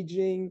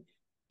aging,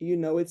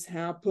 it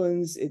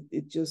happens,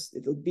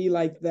 it'll be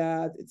like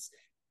that,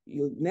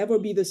 you'll never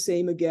be the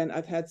same again.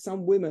 I've had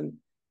some women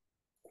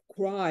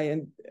cry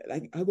and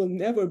like, I will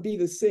never be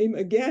the same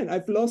again.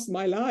 I've lost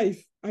my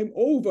life. I'm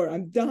over.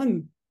 I'm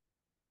done.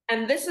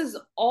 And this is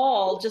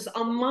all just a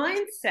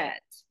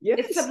mindset. Yes.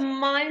 It's a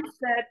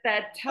mindset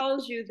that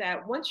tells you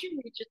that once you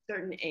reach a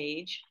certain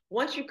age,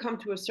 once you come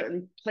to a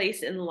certain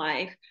place in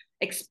life,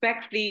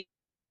 expect these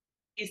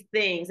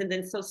things. And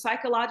then so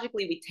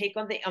psychologically, we take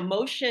on the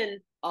emotion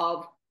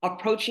of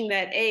approaching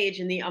that age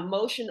and the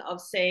emotion of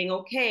saying,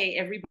 okay,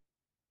 everybody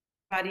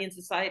in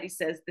society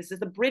says this is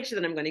the bridge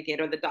that I'm going to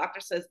get, or the doctor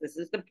says this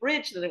is the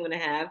bridge that I'm going to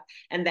have,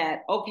 and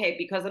that, okay,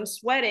 because I'm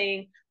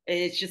sweating,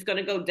 it's just going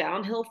to go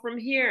downhill from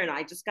here, and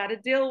I just got to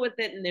deal with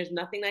it, and there's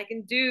nothing I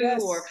can do,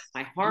 yes. or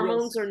my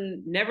hormones are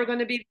never going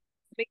to be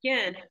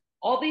again.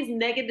 All these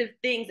negative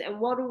things, and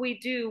what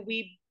do?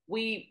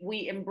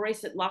 We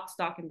embrace it lock,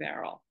 stock, and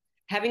barrel.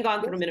 Having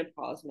gone through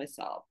menopause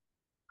myself,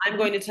 I'm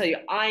going to tell you,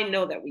 I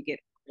know that we get,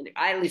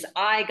 at least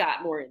I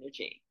got more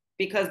energy,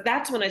 because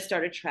that's when I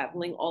started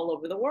traveling all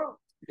over the world.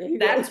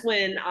 That's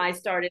when I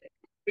started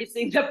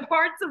embracing the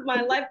parts of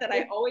my life that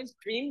I always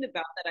dreamed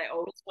about, that I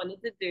always wanted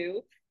to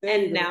do.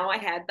 And now I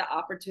had the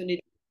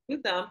opportunity to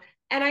do them.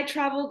 And I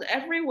traveled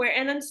everywhere,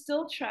 and I'm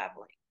still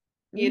traveling,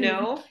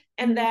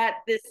 and that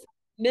this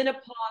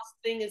menopause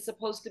thing is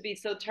supposed to be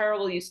so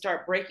terrible. You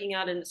start breaking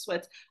out into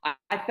sweats.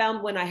 I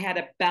found when I had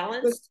a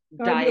balanced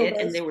diet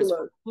and there was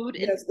food,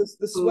 yes,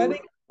 the sweating,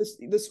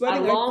 the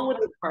sweating, along with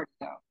the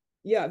cardio.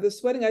 Yeah, the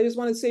sweating, I just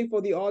want to say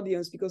for the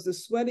audience, because the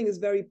sweating is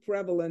very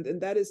prevalent,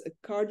 and that is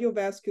a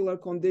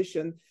cardiovascular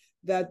condition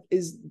that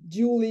is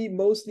duly,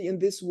 mostly in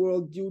this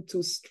world, due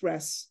to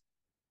stress,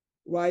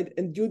 right?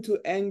 And due to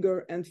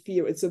anger and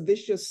fear. It's a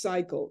vicious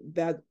cycle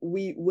that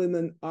we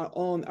women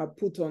are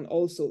put on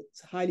also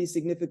highly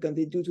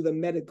significantly due to the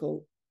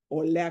medical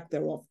or lack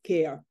thereof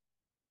care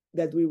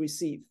that we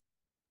receive,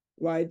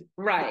 right?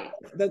 Right.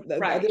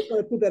 I just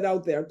want to put that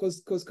out there,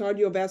 because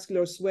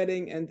cardiovascular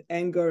sweating and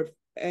anger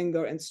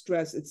and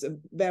stress, it's a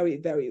very,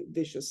 very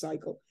vicious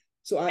cycle.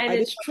 So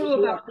it's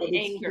true about the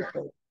anger.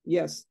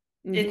 Yes.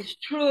 It's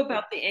true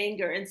about the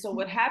anger. And so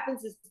what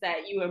happens is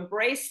that you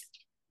embrace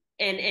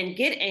and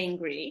get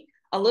angry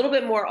a little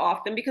bit more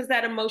often, because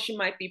that emotion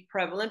might be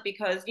prevalent,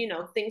 because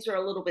things are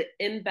a little bit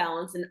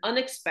imbalanced and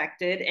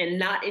unexpected and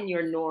not in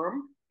your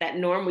norm. That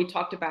norm we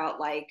talked about,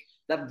 like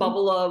the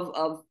bubble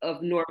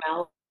of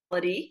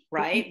normality,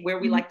 right? Where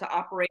we like to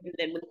operate, and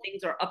then when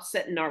things are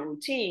upset in our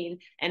routine,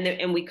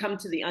 and we come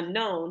to the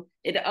unknown,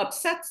 it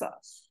upsets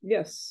us.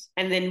 Yes.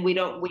 And then we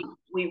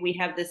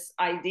have this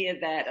idea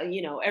that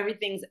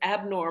everything's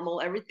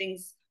abnormal,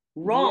 everything's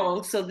wrong.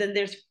 Yes. So then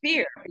there's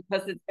fear,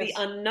 because it's the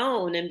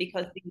unknown, and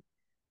because these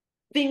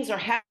things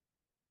are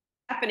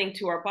happening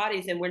to our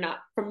bodies and we're not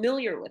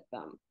familiar with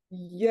them.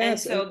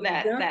 Yes. And so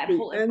that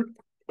whole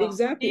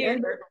exactly.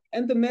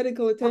 And the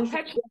medical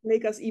attention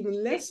make us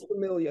even less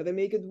familiar. They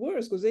make it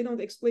worse, because they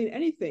don't explain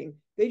anything.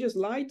 They just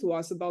lie to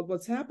us about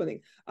what's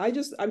happening.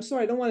 I'm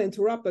sorry, I don't want to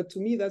interrupt, but to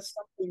me that's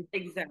something.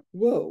 Exactly.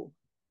 Whoa.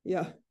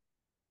 Yeah.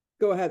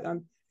 Go ahead.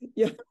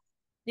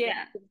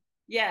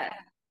 Yeah.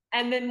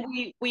 And then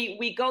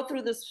we go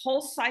through this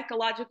whole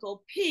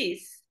psychological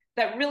piece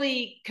that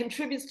really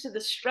contributes to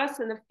the stress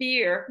and the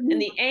fear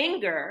and the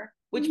anger,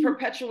 which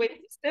perpetuates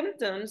the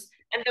symptoms.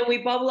 And then we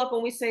bubble up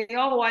and we say,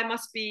 oh, I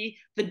must be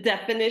the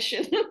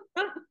definition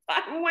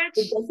which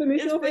the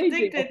definition is of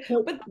predicted.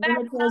 Aging. But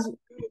that's not,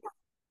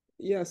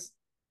 yes.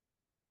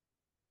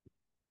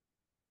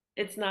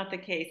 It's not the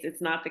case.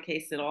 It's not the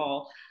case at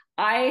all.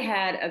 I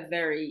had a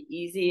very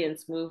easy and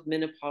smooth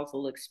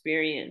menopausal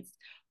experience,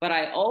 but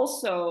I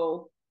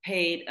also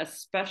paid a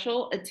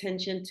special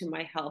attention to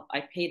my health.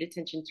 I paid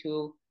attention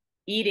to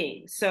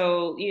eating.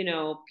 So,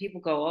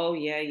 people go, oh,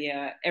 yeah,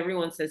 yeah,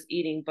 everyone says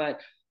eating,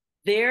 but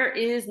there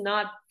is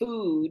not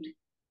food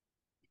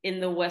in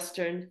the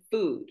Western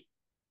food.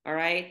 All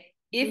right. Mhm.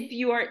 If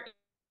you are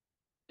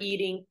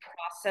eating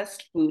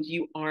processed food,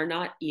 you are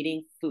not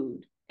eating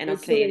food. And I'll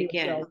You're say it killing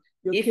again. yourself.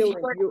 You're If you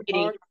killing. are You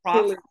eating are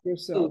killing processed food,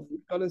 yourself.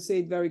 You've got to say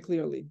it very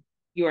clearly.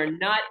 you are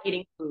not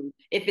eating food.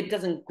 If it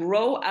doesn't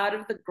grow out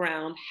of the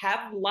ground,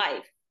 have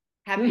life,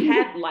 have Mhm.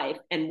 had life,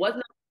 and was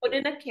not put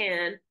in a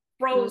can, Mhm.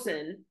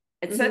 frozen,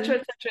 et cetera,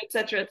 et cetera, et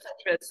cetera, et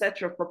cetera, et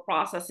cetera, for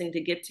processing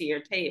to get to your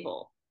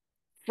table.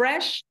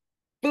 Fresh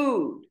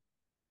food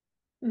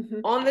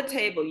Mhm. on the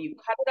table, you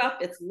cut it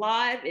up, it's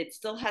live, it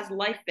still has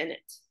life in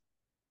it,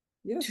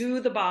 Yes. to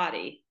the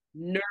body,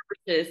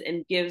 nourishes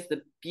and gives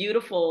the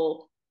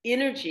beautiful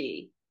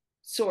energy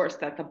source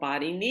that the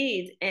body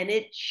needs. And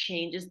it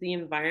changes the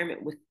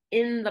environment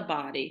within the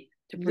body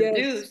to Yes.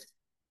 produce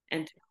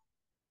and to,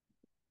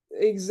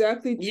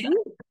 Exactly yeah,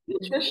 true.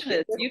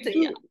 nutritionist. That's You take,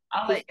 yeah, true.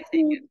 I'll let Because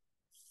you take it.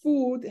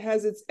 food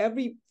has its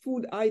every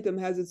food item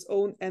has its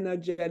own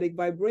energetic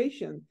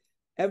vibration.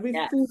 Every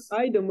food Yes,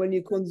 item, when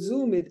you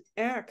consume it,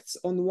 acts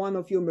on one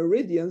of your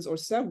meridians or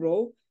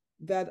several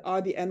that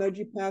are the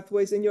energy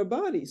pathways in your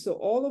body. So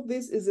all of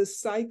this is a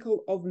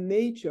cycle of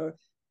nature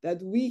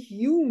that we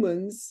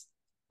humans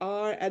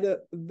are at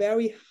a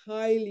very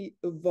highly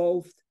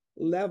evolved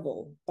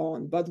level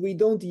on, but we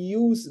don't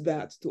use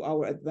that to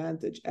our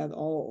advantage at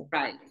all.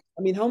 right,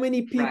 I mean, how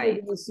many people do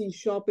right, you see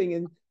shopping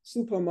in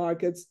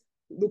supermarkets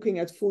looking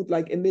at food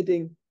like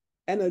emitting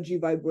energy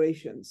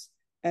vibrations?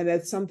 And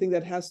that's something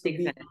that has to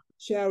be exactly.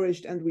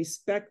 cherished and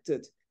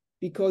respected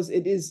because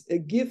it is a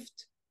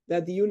gift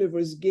that the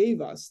universe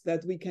gave us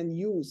that we can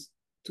use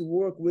to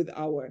work with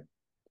our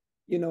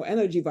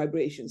energy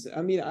vibrations.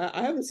 I mean,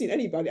 I haven't seen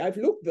anybody. I've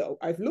looked though.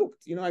 I've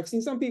looked. I've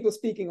seen some people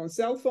speaking on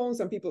cell phones,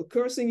 some people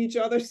cursing each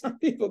other, some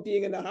people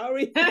being in a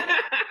hurry.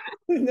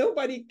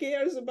 Nobody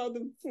cares about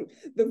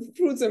the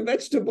fruits and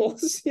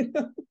vegetables.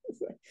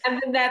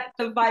 And then that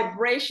the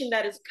vibration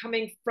that is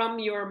coming from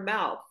your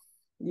mouth,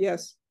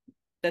 Yes.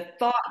 the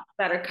thoughts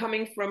that are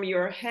coming from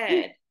your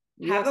head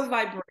have a Yes.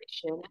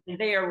 vibration, and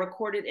they are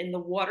recorded in the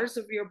waters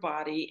of your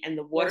body, and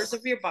the waters Yes.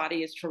 of your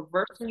body is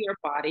traversing your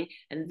body,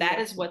 and that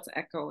is Yes. what's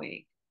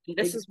echoing. And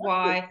this is Exactly.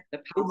 why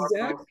the power of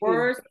our Exactly.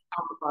 words, the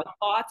power of our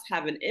thoughts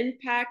have an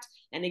impact.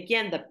 And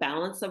again, the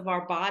balance of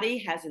our body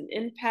has an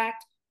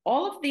impact.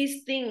 All of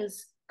these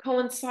things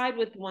coincide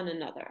with one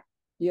another.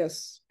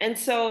 Yes. And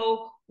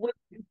so when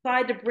you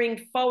decide to bring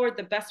forward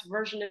the best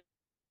version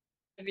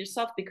of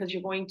yourself because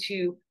you're going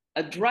to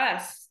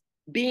address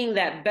being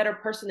that better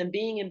person and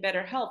being in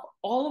better health,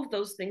 all of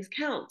those things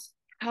count.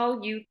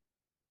 How you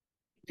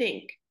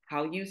think,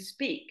 how you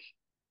speak,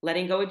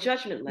 letting go of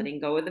judgment, letting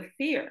go of the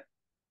fear,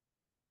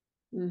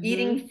 Mm-hmm.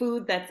 eating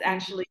food that's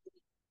actually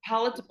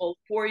palatable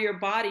for your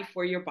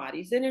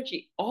body's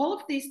energy. All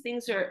of these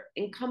things are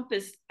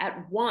encompassed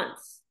at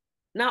once,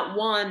 not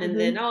one and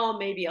then, Mm-hmm. oh,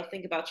 maybe I'll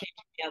think about changing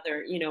the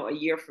other, a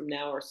year from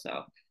now or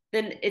so.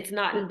 Then it's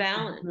not in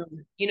balance.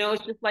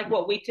 It's just like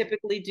what we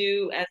typically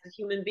do as a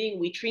human being.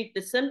 We treat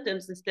the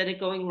symptoms instead of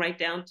going right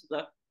down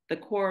to the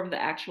core of the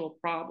actual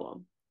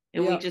problem.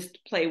 And we Yeah. just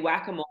play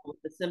whack-a-mole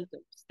with the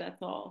symptoms.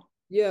 That's all.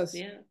 Yes.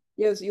 Yeah.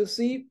 Yes. You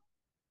see,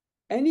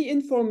 any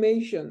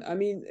information. I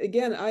mean,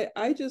 again,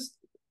 I just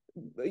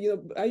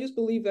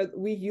believe that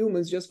we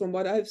humans, just from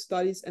what I've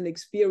studied and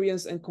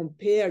experienced and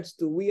compared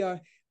to, we are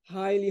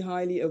highly,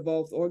 highly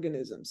evolved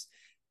organisms.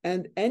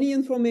 And any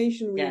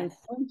information we Yes.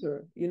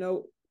 encounter,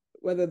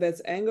 whether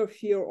that's anger,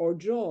 fear, or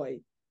joy,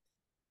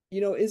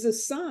 is a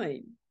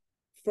sign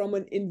from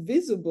an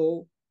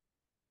invisible,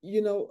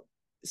 you know,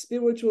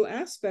 spiritual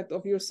aspect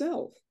of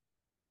yourself.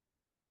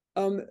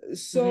 Um, Mm-hmm.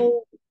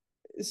 so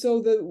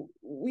so that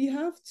we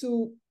have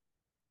to,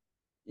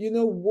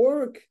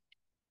 work,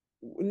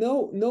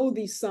 know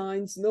these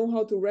signs, know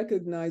how to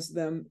recognize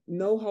them,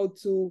 know how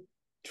to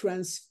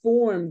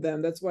transform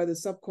them. That's why the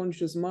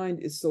subconscious mind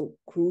is so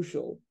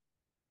crucial,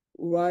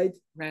 right?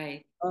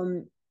 Right.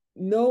 um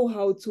know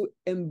how to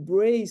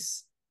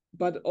embrace,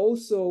 but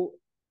also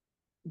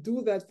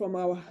do that from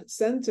our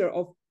center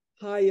of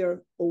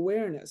higher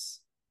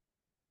awareness.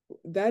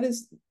 That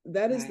is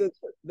Right.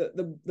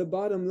 the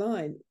bottom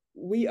line.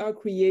 We are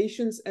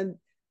creations, and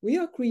we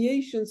are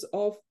creations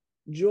of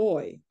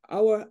joy,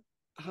 our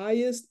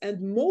highest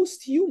and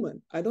most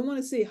human. I don't want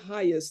to say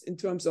highest in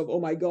terms of, oh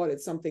my god,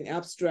 it's something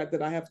abstract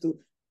that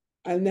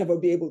I'll never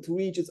be able to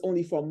reach. It's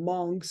only for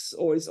monks,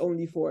 or it's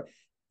only for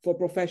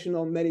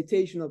professional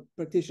meditation or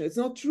practitioners. It's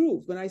not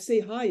true. When I say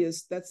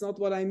highest, that's not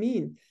what I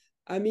mean.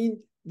 I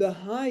mean the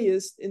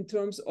highest in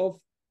terms of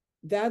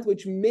that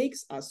which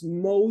makes us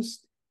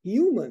most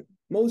human.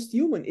 Most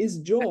human is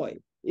joy.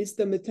 It's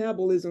the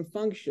metabolism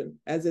function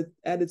as it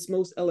at its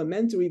most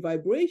elementary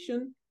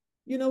vibration,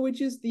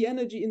 which is the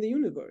energy in the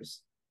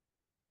universe.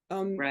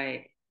 Um,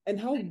 Right. and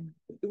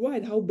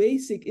how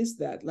basic is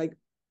that? Like,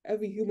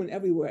 every human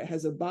everywhere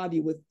has a body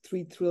with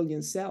 3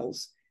 trillion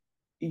cells,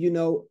 you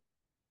know,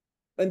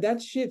 and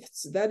that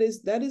shifts. That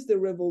is the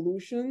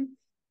revolution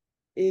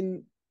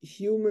in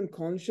human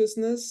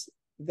consciousness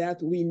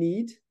that we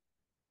need.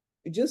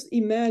 Just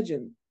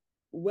imagine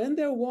when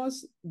there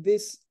was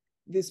this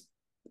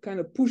kind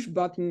of push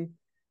button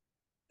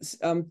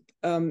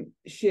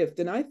shift,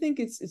 and I think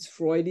it's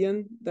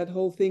Freudian, that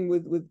whole thing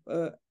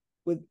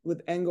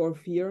with anger or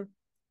fear.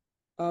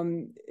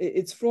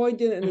 It's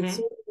Freudian, and it's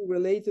certainly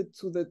related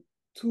to the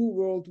 2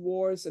 world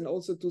wars and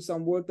also to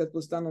some work that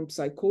was done on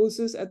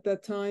psychosis at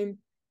that time.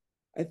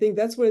 I think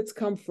that's where it's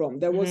come from.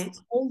 There was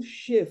this whole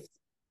shift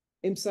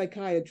in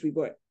psychiatry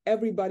where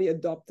everybody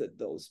adopted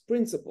those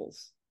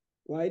principles,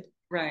 right?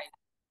 Right.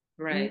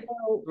 Right.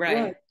 Now,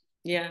 right.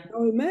 Yeah.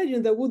 Now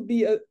imagine there would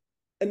be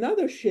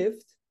another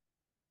shift,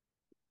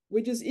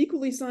 which is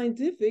equally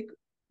scientific,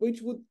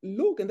 which would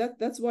look, and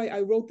that's why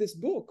I wrote this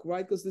book,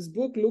 right? Because this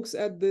book looks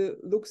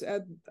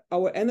at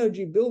our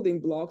energy building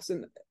blocks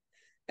and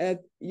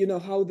at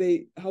how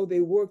they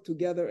work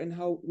together and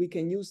how we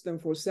can use them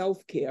for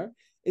self-care.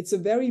 It's a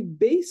very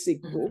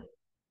basic book,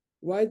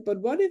 right? But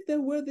what if there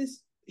were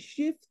this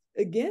shift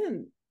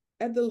again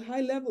at the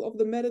high level of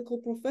the medical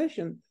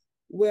profession,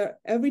 where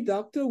every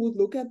doctor would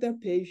look at their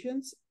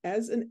patients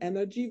as an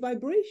energy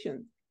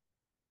vibration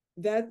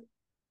that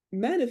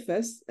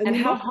manifests and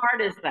how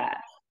hard is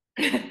that?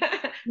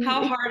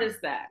 How hard is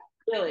that,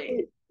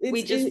 really?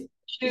 We just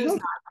choose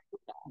not.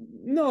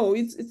 No,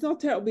 it's not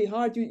terribly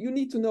hard. You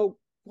need to know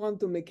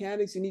quantum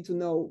mechanics, you need to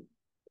know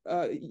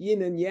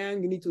yin and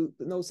yang, you need to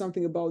know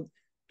something about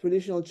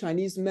traditional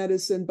Chinese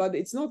medicine, but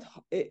it's not,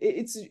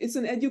 it's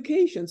an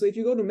education. So if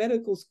you go to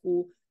medical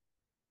school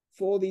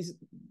for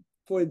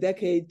a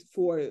decade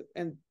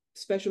and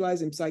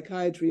specialize in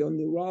psychiatry or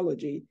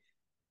neurology,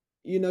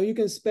 you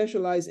can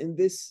specialize in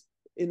this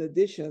in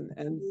addition.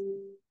 And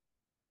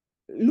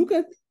look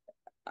at,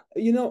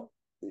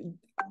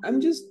 I'm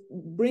just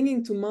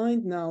bringing to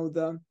mind now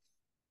the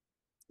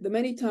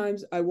many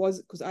times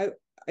because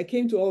I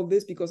came to all of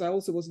this because I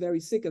also was very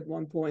sick at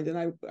one point, and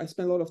I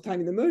spent a lot of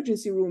time in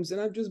emergency rooms,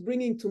 and I'm just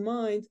bringing to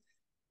mind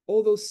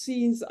all those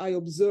scenes I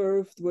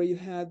observed where you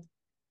had,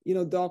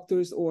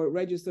 doctors or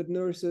registered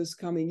nurses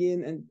coming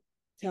in and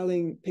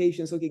telling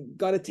patients, okay,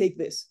 got to take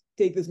this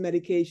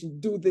medication,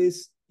 do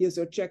this, here's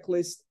your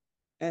checklist,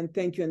 and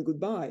thank you and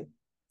goodbye.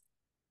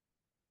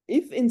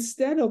 If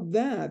instead of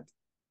that,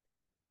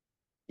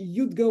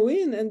 you'd go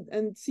in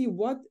and see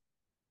what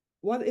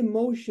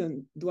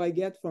emotion do I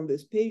get from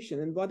this patient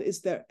and what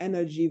is their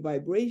energy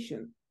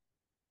vibration,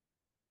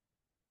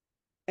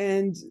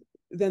 and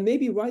then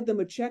maybe write them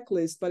a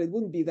checklist, but it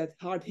wouldn't be that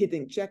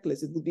hard-hitting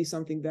checklist. It would be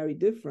something very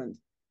different.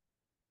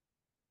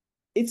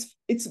 It's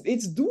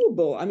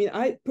doable. I mean,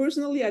 I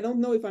personally, I don't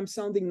know if I'm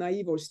sounding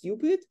naive or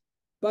stupid,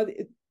 but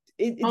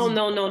it's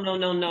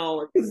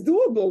no. It's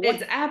doable.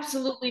 It's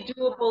absolutely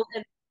doable,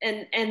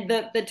 and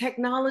the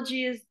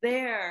technology is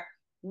there.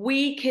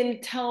 We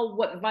can tell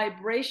what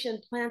vibration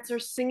plants are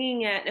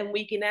singing at, and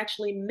we can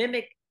actually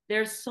mimic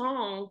their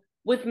song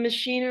with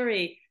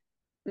machinery.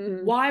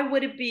 Why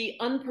would it be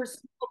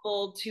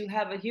unperceivable to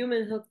have a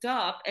human hooked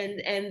up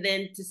and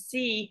then to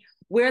see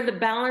where the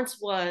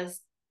balance was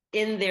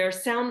in their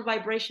sound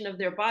vibration of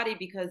their body?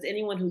 Because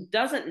anyone who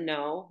doesn't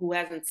know, who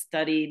hasn't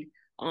studied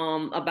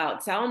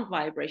about sound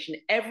vibration,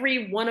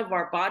 every one of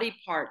our body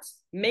parts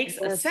makes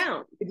a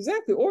sound.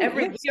 Exactly.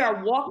 We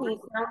are walking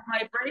sound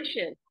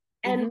vibration,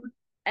 and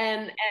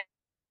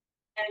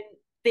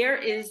there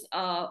is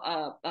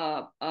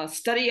a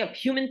study of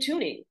human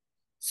tuning.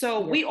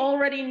 So we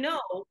already know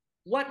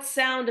what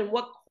sound and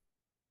what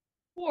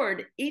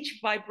chord each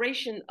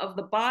vibration of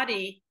the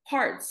body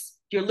parts.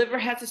 Your liver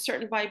has a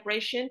certain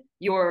vibration.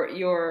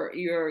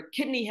 Your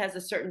kidney has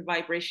a certain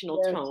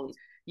vibrational tone.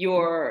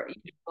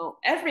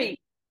 Every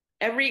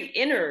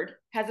innard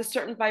has a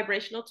certain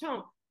vibrational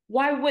tone.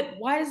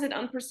 Why is it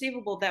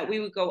unperceivable that we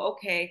would go,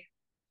 okay,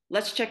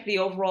 let's check the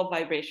overall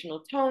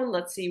vibrational tone.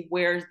 Let's see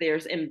where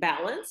there's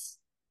imbalance,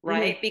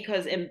 right?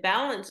 Because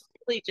imbalance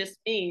really just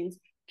means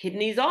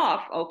kidneys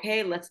off.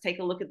 Okay, let's take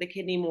a look at the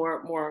kidney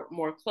more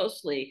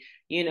closely.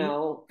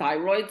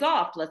 Thyroid's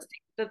off. Let's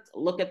take a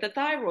look at the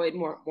thyroid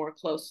more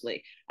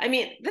closely. I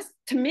mean, this,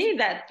 to me,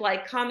 that's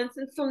like common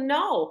sense. So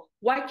no,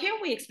 why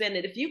can't we expand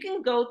it? If you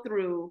can go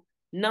through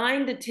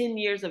 9 to 10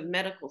 years of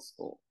medical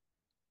school,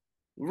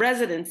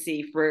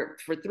 residency for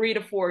 3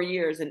 to 4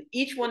 years, and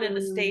each one of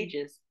the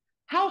stages,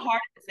 how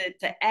hard is it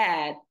to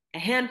add a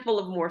handful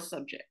of more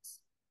subjects,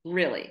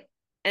 really?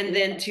 And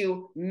then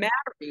to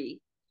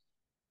marry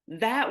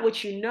that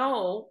which you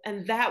know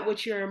and that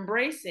which you're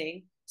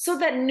embracing, so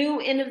that new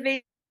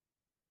innovative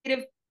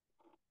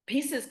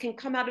pieces can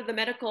come out of the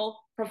medical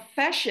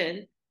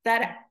profession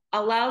that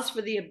allows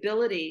for the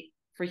ability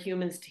for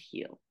humans to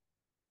heal.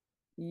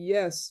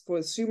 Yes, for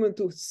a human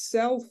to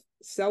self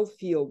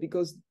heal,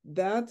 because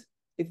that,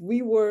 if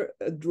we were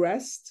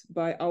addressed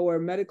by our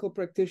medical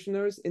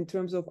practitioners in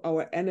terms of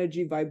our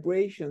energy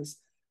vibrations,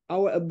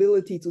 our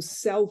ability to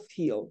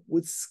self-heal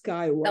would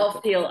skyrocket.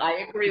 Self-heal,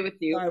 I agree with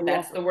you.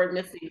 That's the word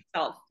missing,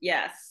 self,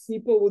 yes.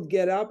 People would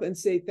get up and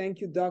say, thank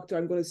you, doctor,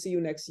 I'm going to see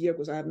you next year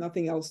because I have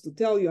nothing else to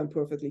tell you, I'm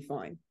perfectly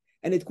fine.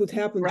 And it could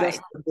happen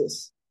just like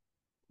this,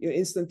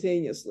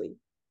 instantaneously.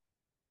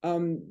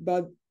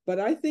 But But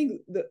I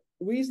think the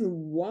reason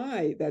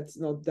why that's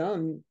not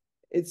done,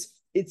 it's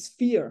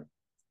fear.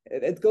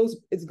 It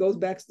goes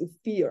back to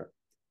fear.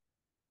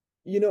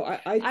 I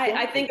I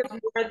try. think it's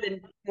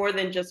more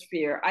than just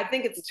fear. I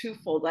think it's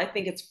twofold. I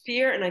think it's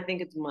fear and I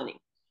think it's money.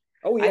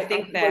 Oh I yeah,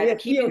 think but yeah, that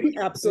keeping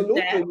fear,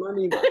 absolutely, that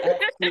money,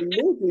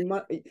 absolutely,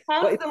 money.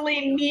 But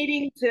constantly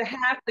needing to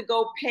have to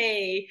go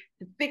pay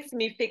to fix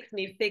me,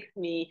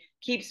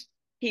 keeps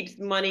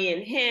money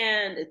in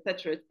hand,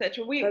 etc.,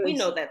 etc. that We is,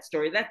 know that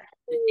story. That's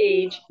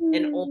age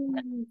and old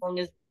as long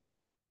as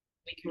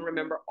we can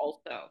remember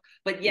also.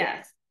 But yeah,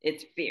 yes,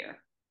 it's fear.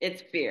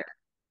 It's fear.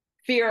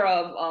 Fear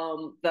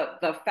of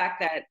the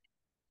fact that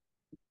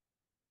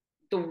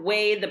the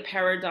way the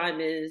paradigm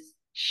is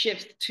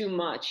shifts too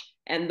much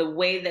and the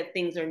way that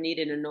things are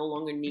needed are no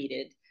longer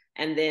needed,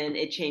 and then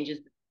it changes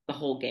the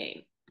whole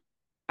game.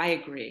 I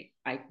agree.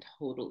 I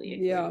totally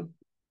yeah, agree.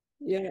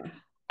 yeah.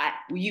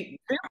 You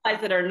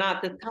realize it or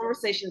not, this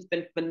conversation's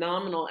been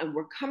phenomenal, and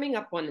we're coming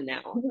up on an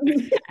hour.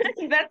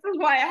 That's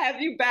why I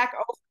have you back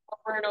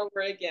over and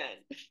over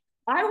again.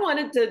 I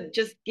wanted to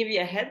just give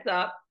you a heads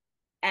up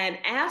and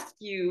ask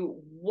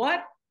you,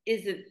 what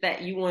is it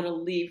that you want to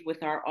leave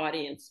with our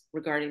audience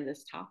regarding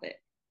this topic?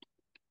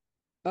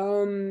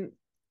 um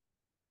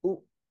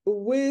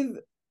with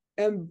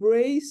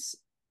embrace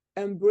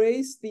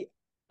embrace the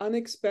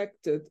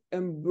unexpected,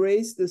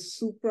 embrace the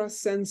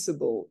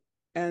supra-sensible,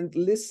 and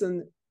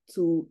listen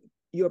to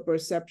your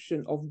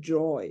perception of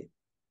joy.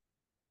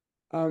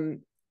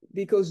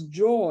 Because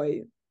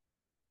joy,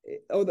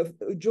 or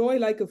the joy,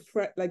 like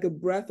a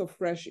breath of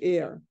fresh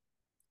air,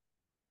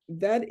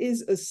 that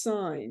is a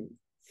sign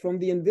from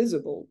the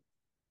invisible,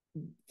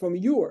 from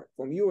your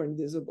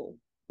invisible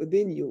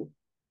within you,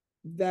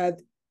 that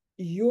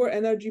your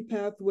energy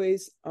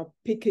pathways are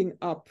picking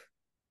up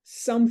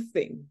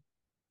something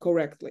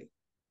correctly,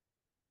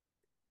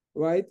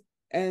 right?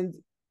 And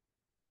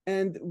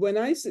when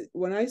I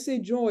say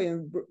joy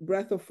and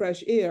breath of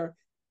fresh air,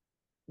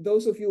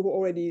 those of you who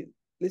already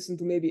listened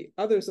to maybe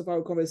others of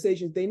our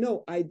conversations, they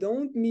know I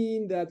don't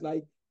mean that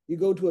like you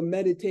go to a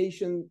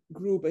meditation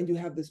group and you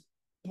have this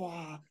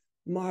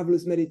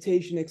marvelous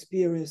meditation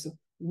experience,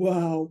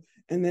 wow,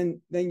 and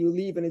then you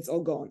leave and it's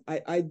all gone.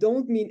 I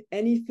don't mean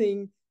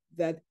anything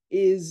that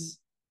is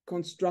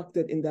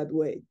constructed in that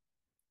way.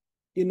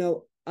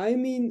 I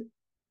mean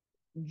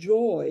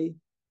joy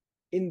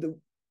in the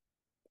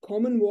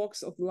common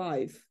walks of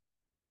life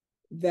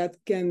that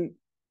can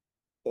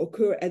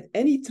occur at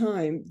any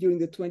time during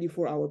the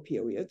 24-hour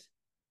period.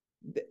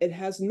 It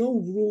has no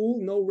rule,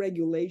 no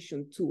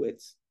regulation to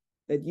it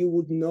that you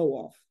would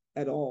know of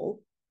at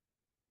all.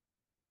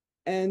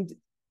 And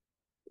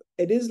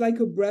it is like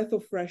a breath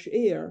of fresh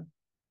air,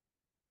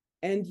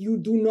 and you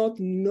do not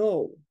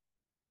know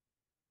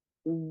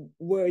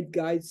where it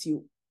guides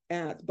you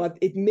at, but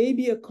it may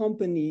be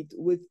accompanied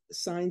with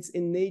signs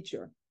in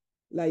nature.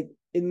 Like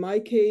in my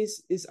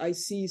case, is I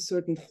see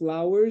certain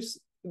flowers.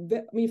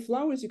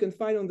 Flowers you can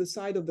find on the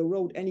side of the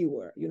road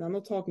anywhere. I'm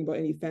not talking about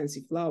any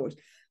fancy flowers,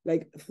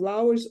 like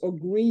flowers or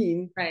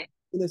green, Right.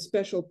 in a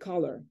special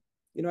color.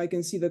 I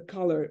can see the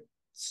color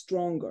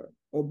stronger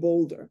or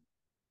bolder.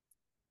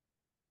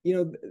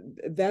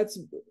 That's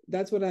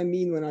what I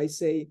mean when I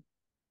say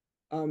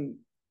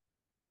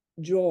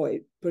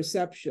joy,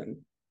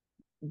 perception,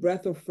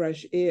 breath of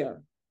fresh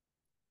air.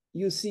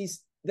 You see,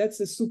 that's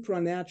the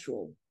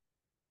supernatural,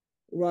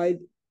 right?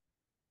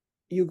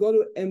 You got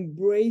to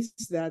embrace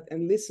that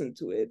and listen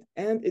to it.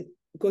 And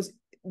because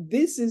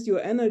this is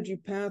your energy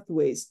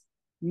pathways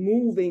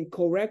moving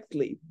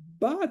correctly,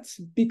 but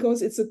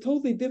because it's a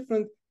totally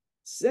different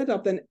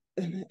setup than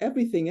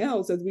everything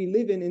else that we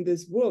live in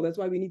this world, that's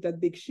why we need that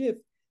big shift.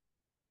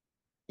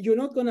 You're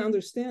not going to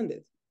understand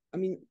it. I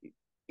mean,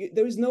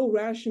 there is no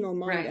rational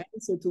mind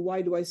answer to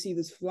why do I see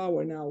this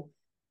flower now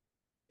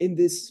in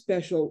this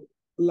special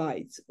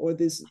light, or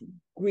this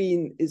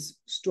green is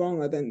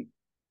stronger than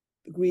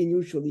green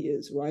usually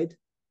is, right?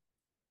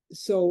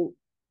 So,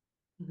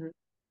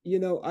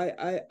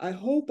 I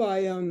hope I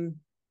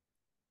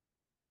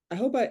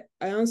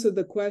answered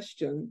the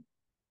question.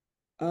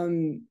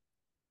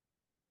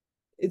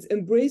 It's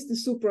embrace the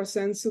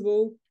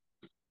suprasensible,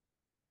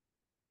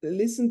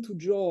 listen to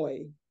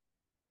joy,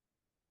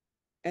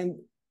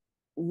 and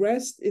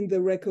rest in the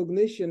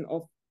recognition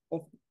of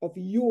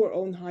your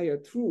own higher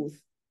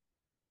truth.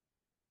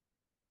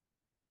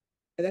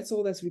 And that's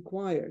all that's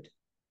required.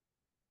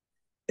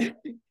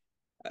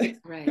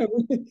 Right.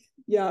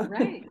 Yeah.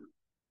 Right.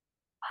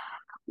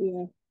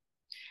 Yeah.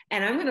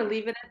 And I'm going to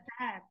leave it at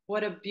that.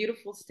 What a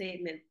beautiful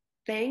statement.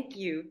 Thank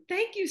you.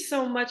 Thank you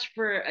so much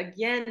for,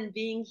 again,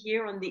 being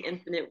here on The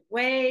Infinite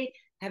Way,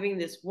 having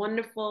this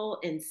wonderful,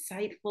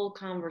 insightful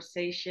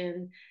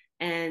conversation.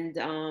 And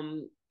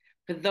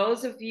for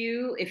those of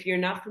you, if you're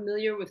not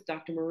familiar with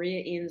Dr.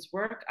 Maria Ian's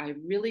work, I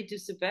really do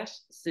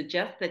suggest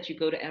that you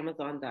go to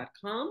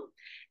Amazon.com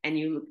and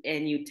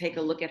you take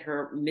a look at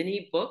her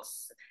mini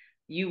books.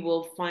 You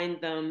will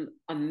find them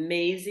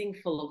amazing,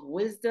 full of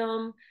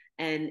wisdom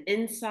and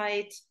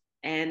insight.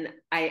 And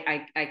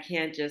I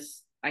can't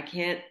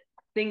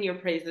sing your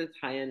praises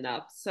high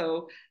enough.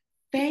 So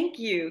thank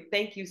you.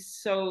 Thank you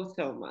so,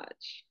 so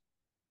much.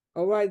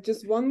 All right,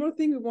 just one more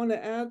thing we want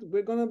to add.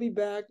 We're going to be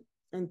back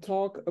and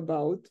talk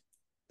about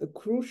the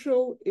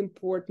crucial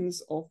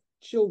importance of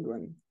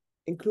children,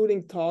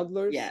 including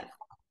toddlers Yes,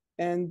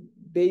 and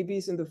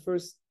babies in the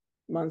first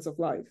months of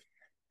life.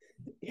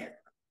 Yeah.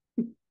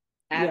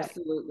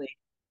 absolutely.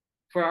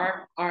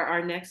 For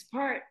our next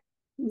part.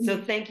 So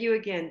Mhm. thank you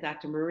again,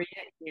 Dr. Maria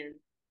Ian.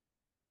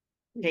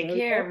 You're Take very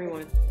care,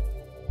 welcome.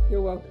 everyone.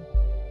 You're welcome.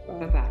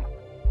 Bye. Bye-bye.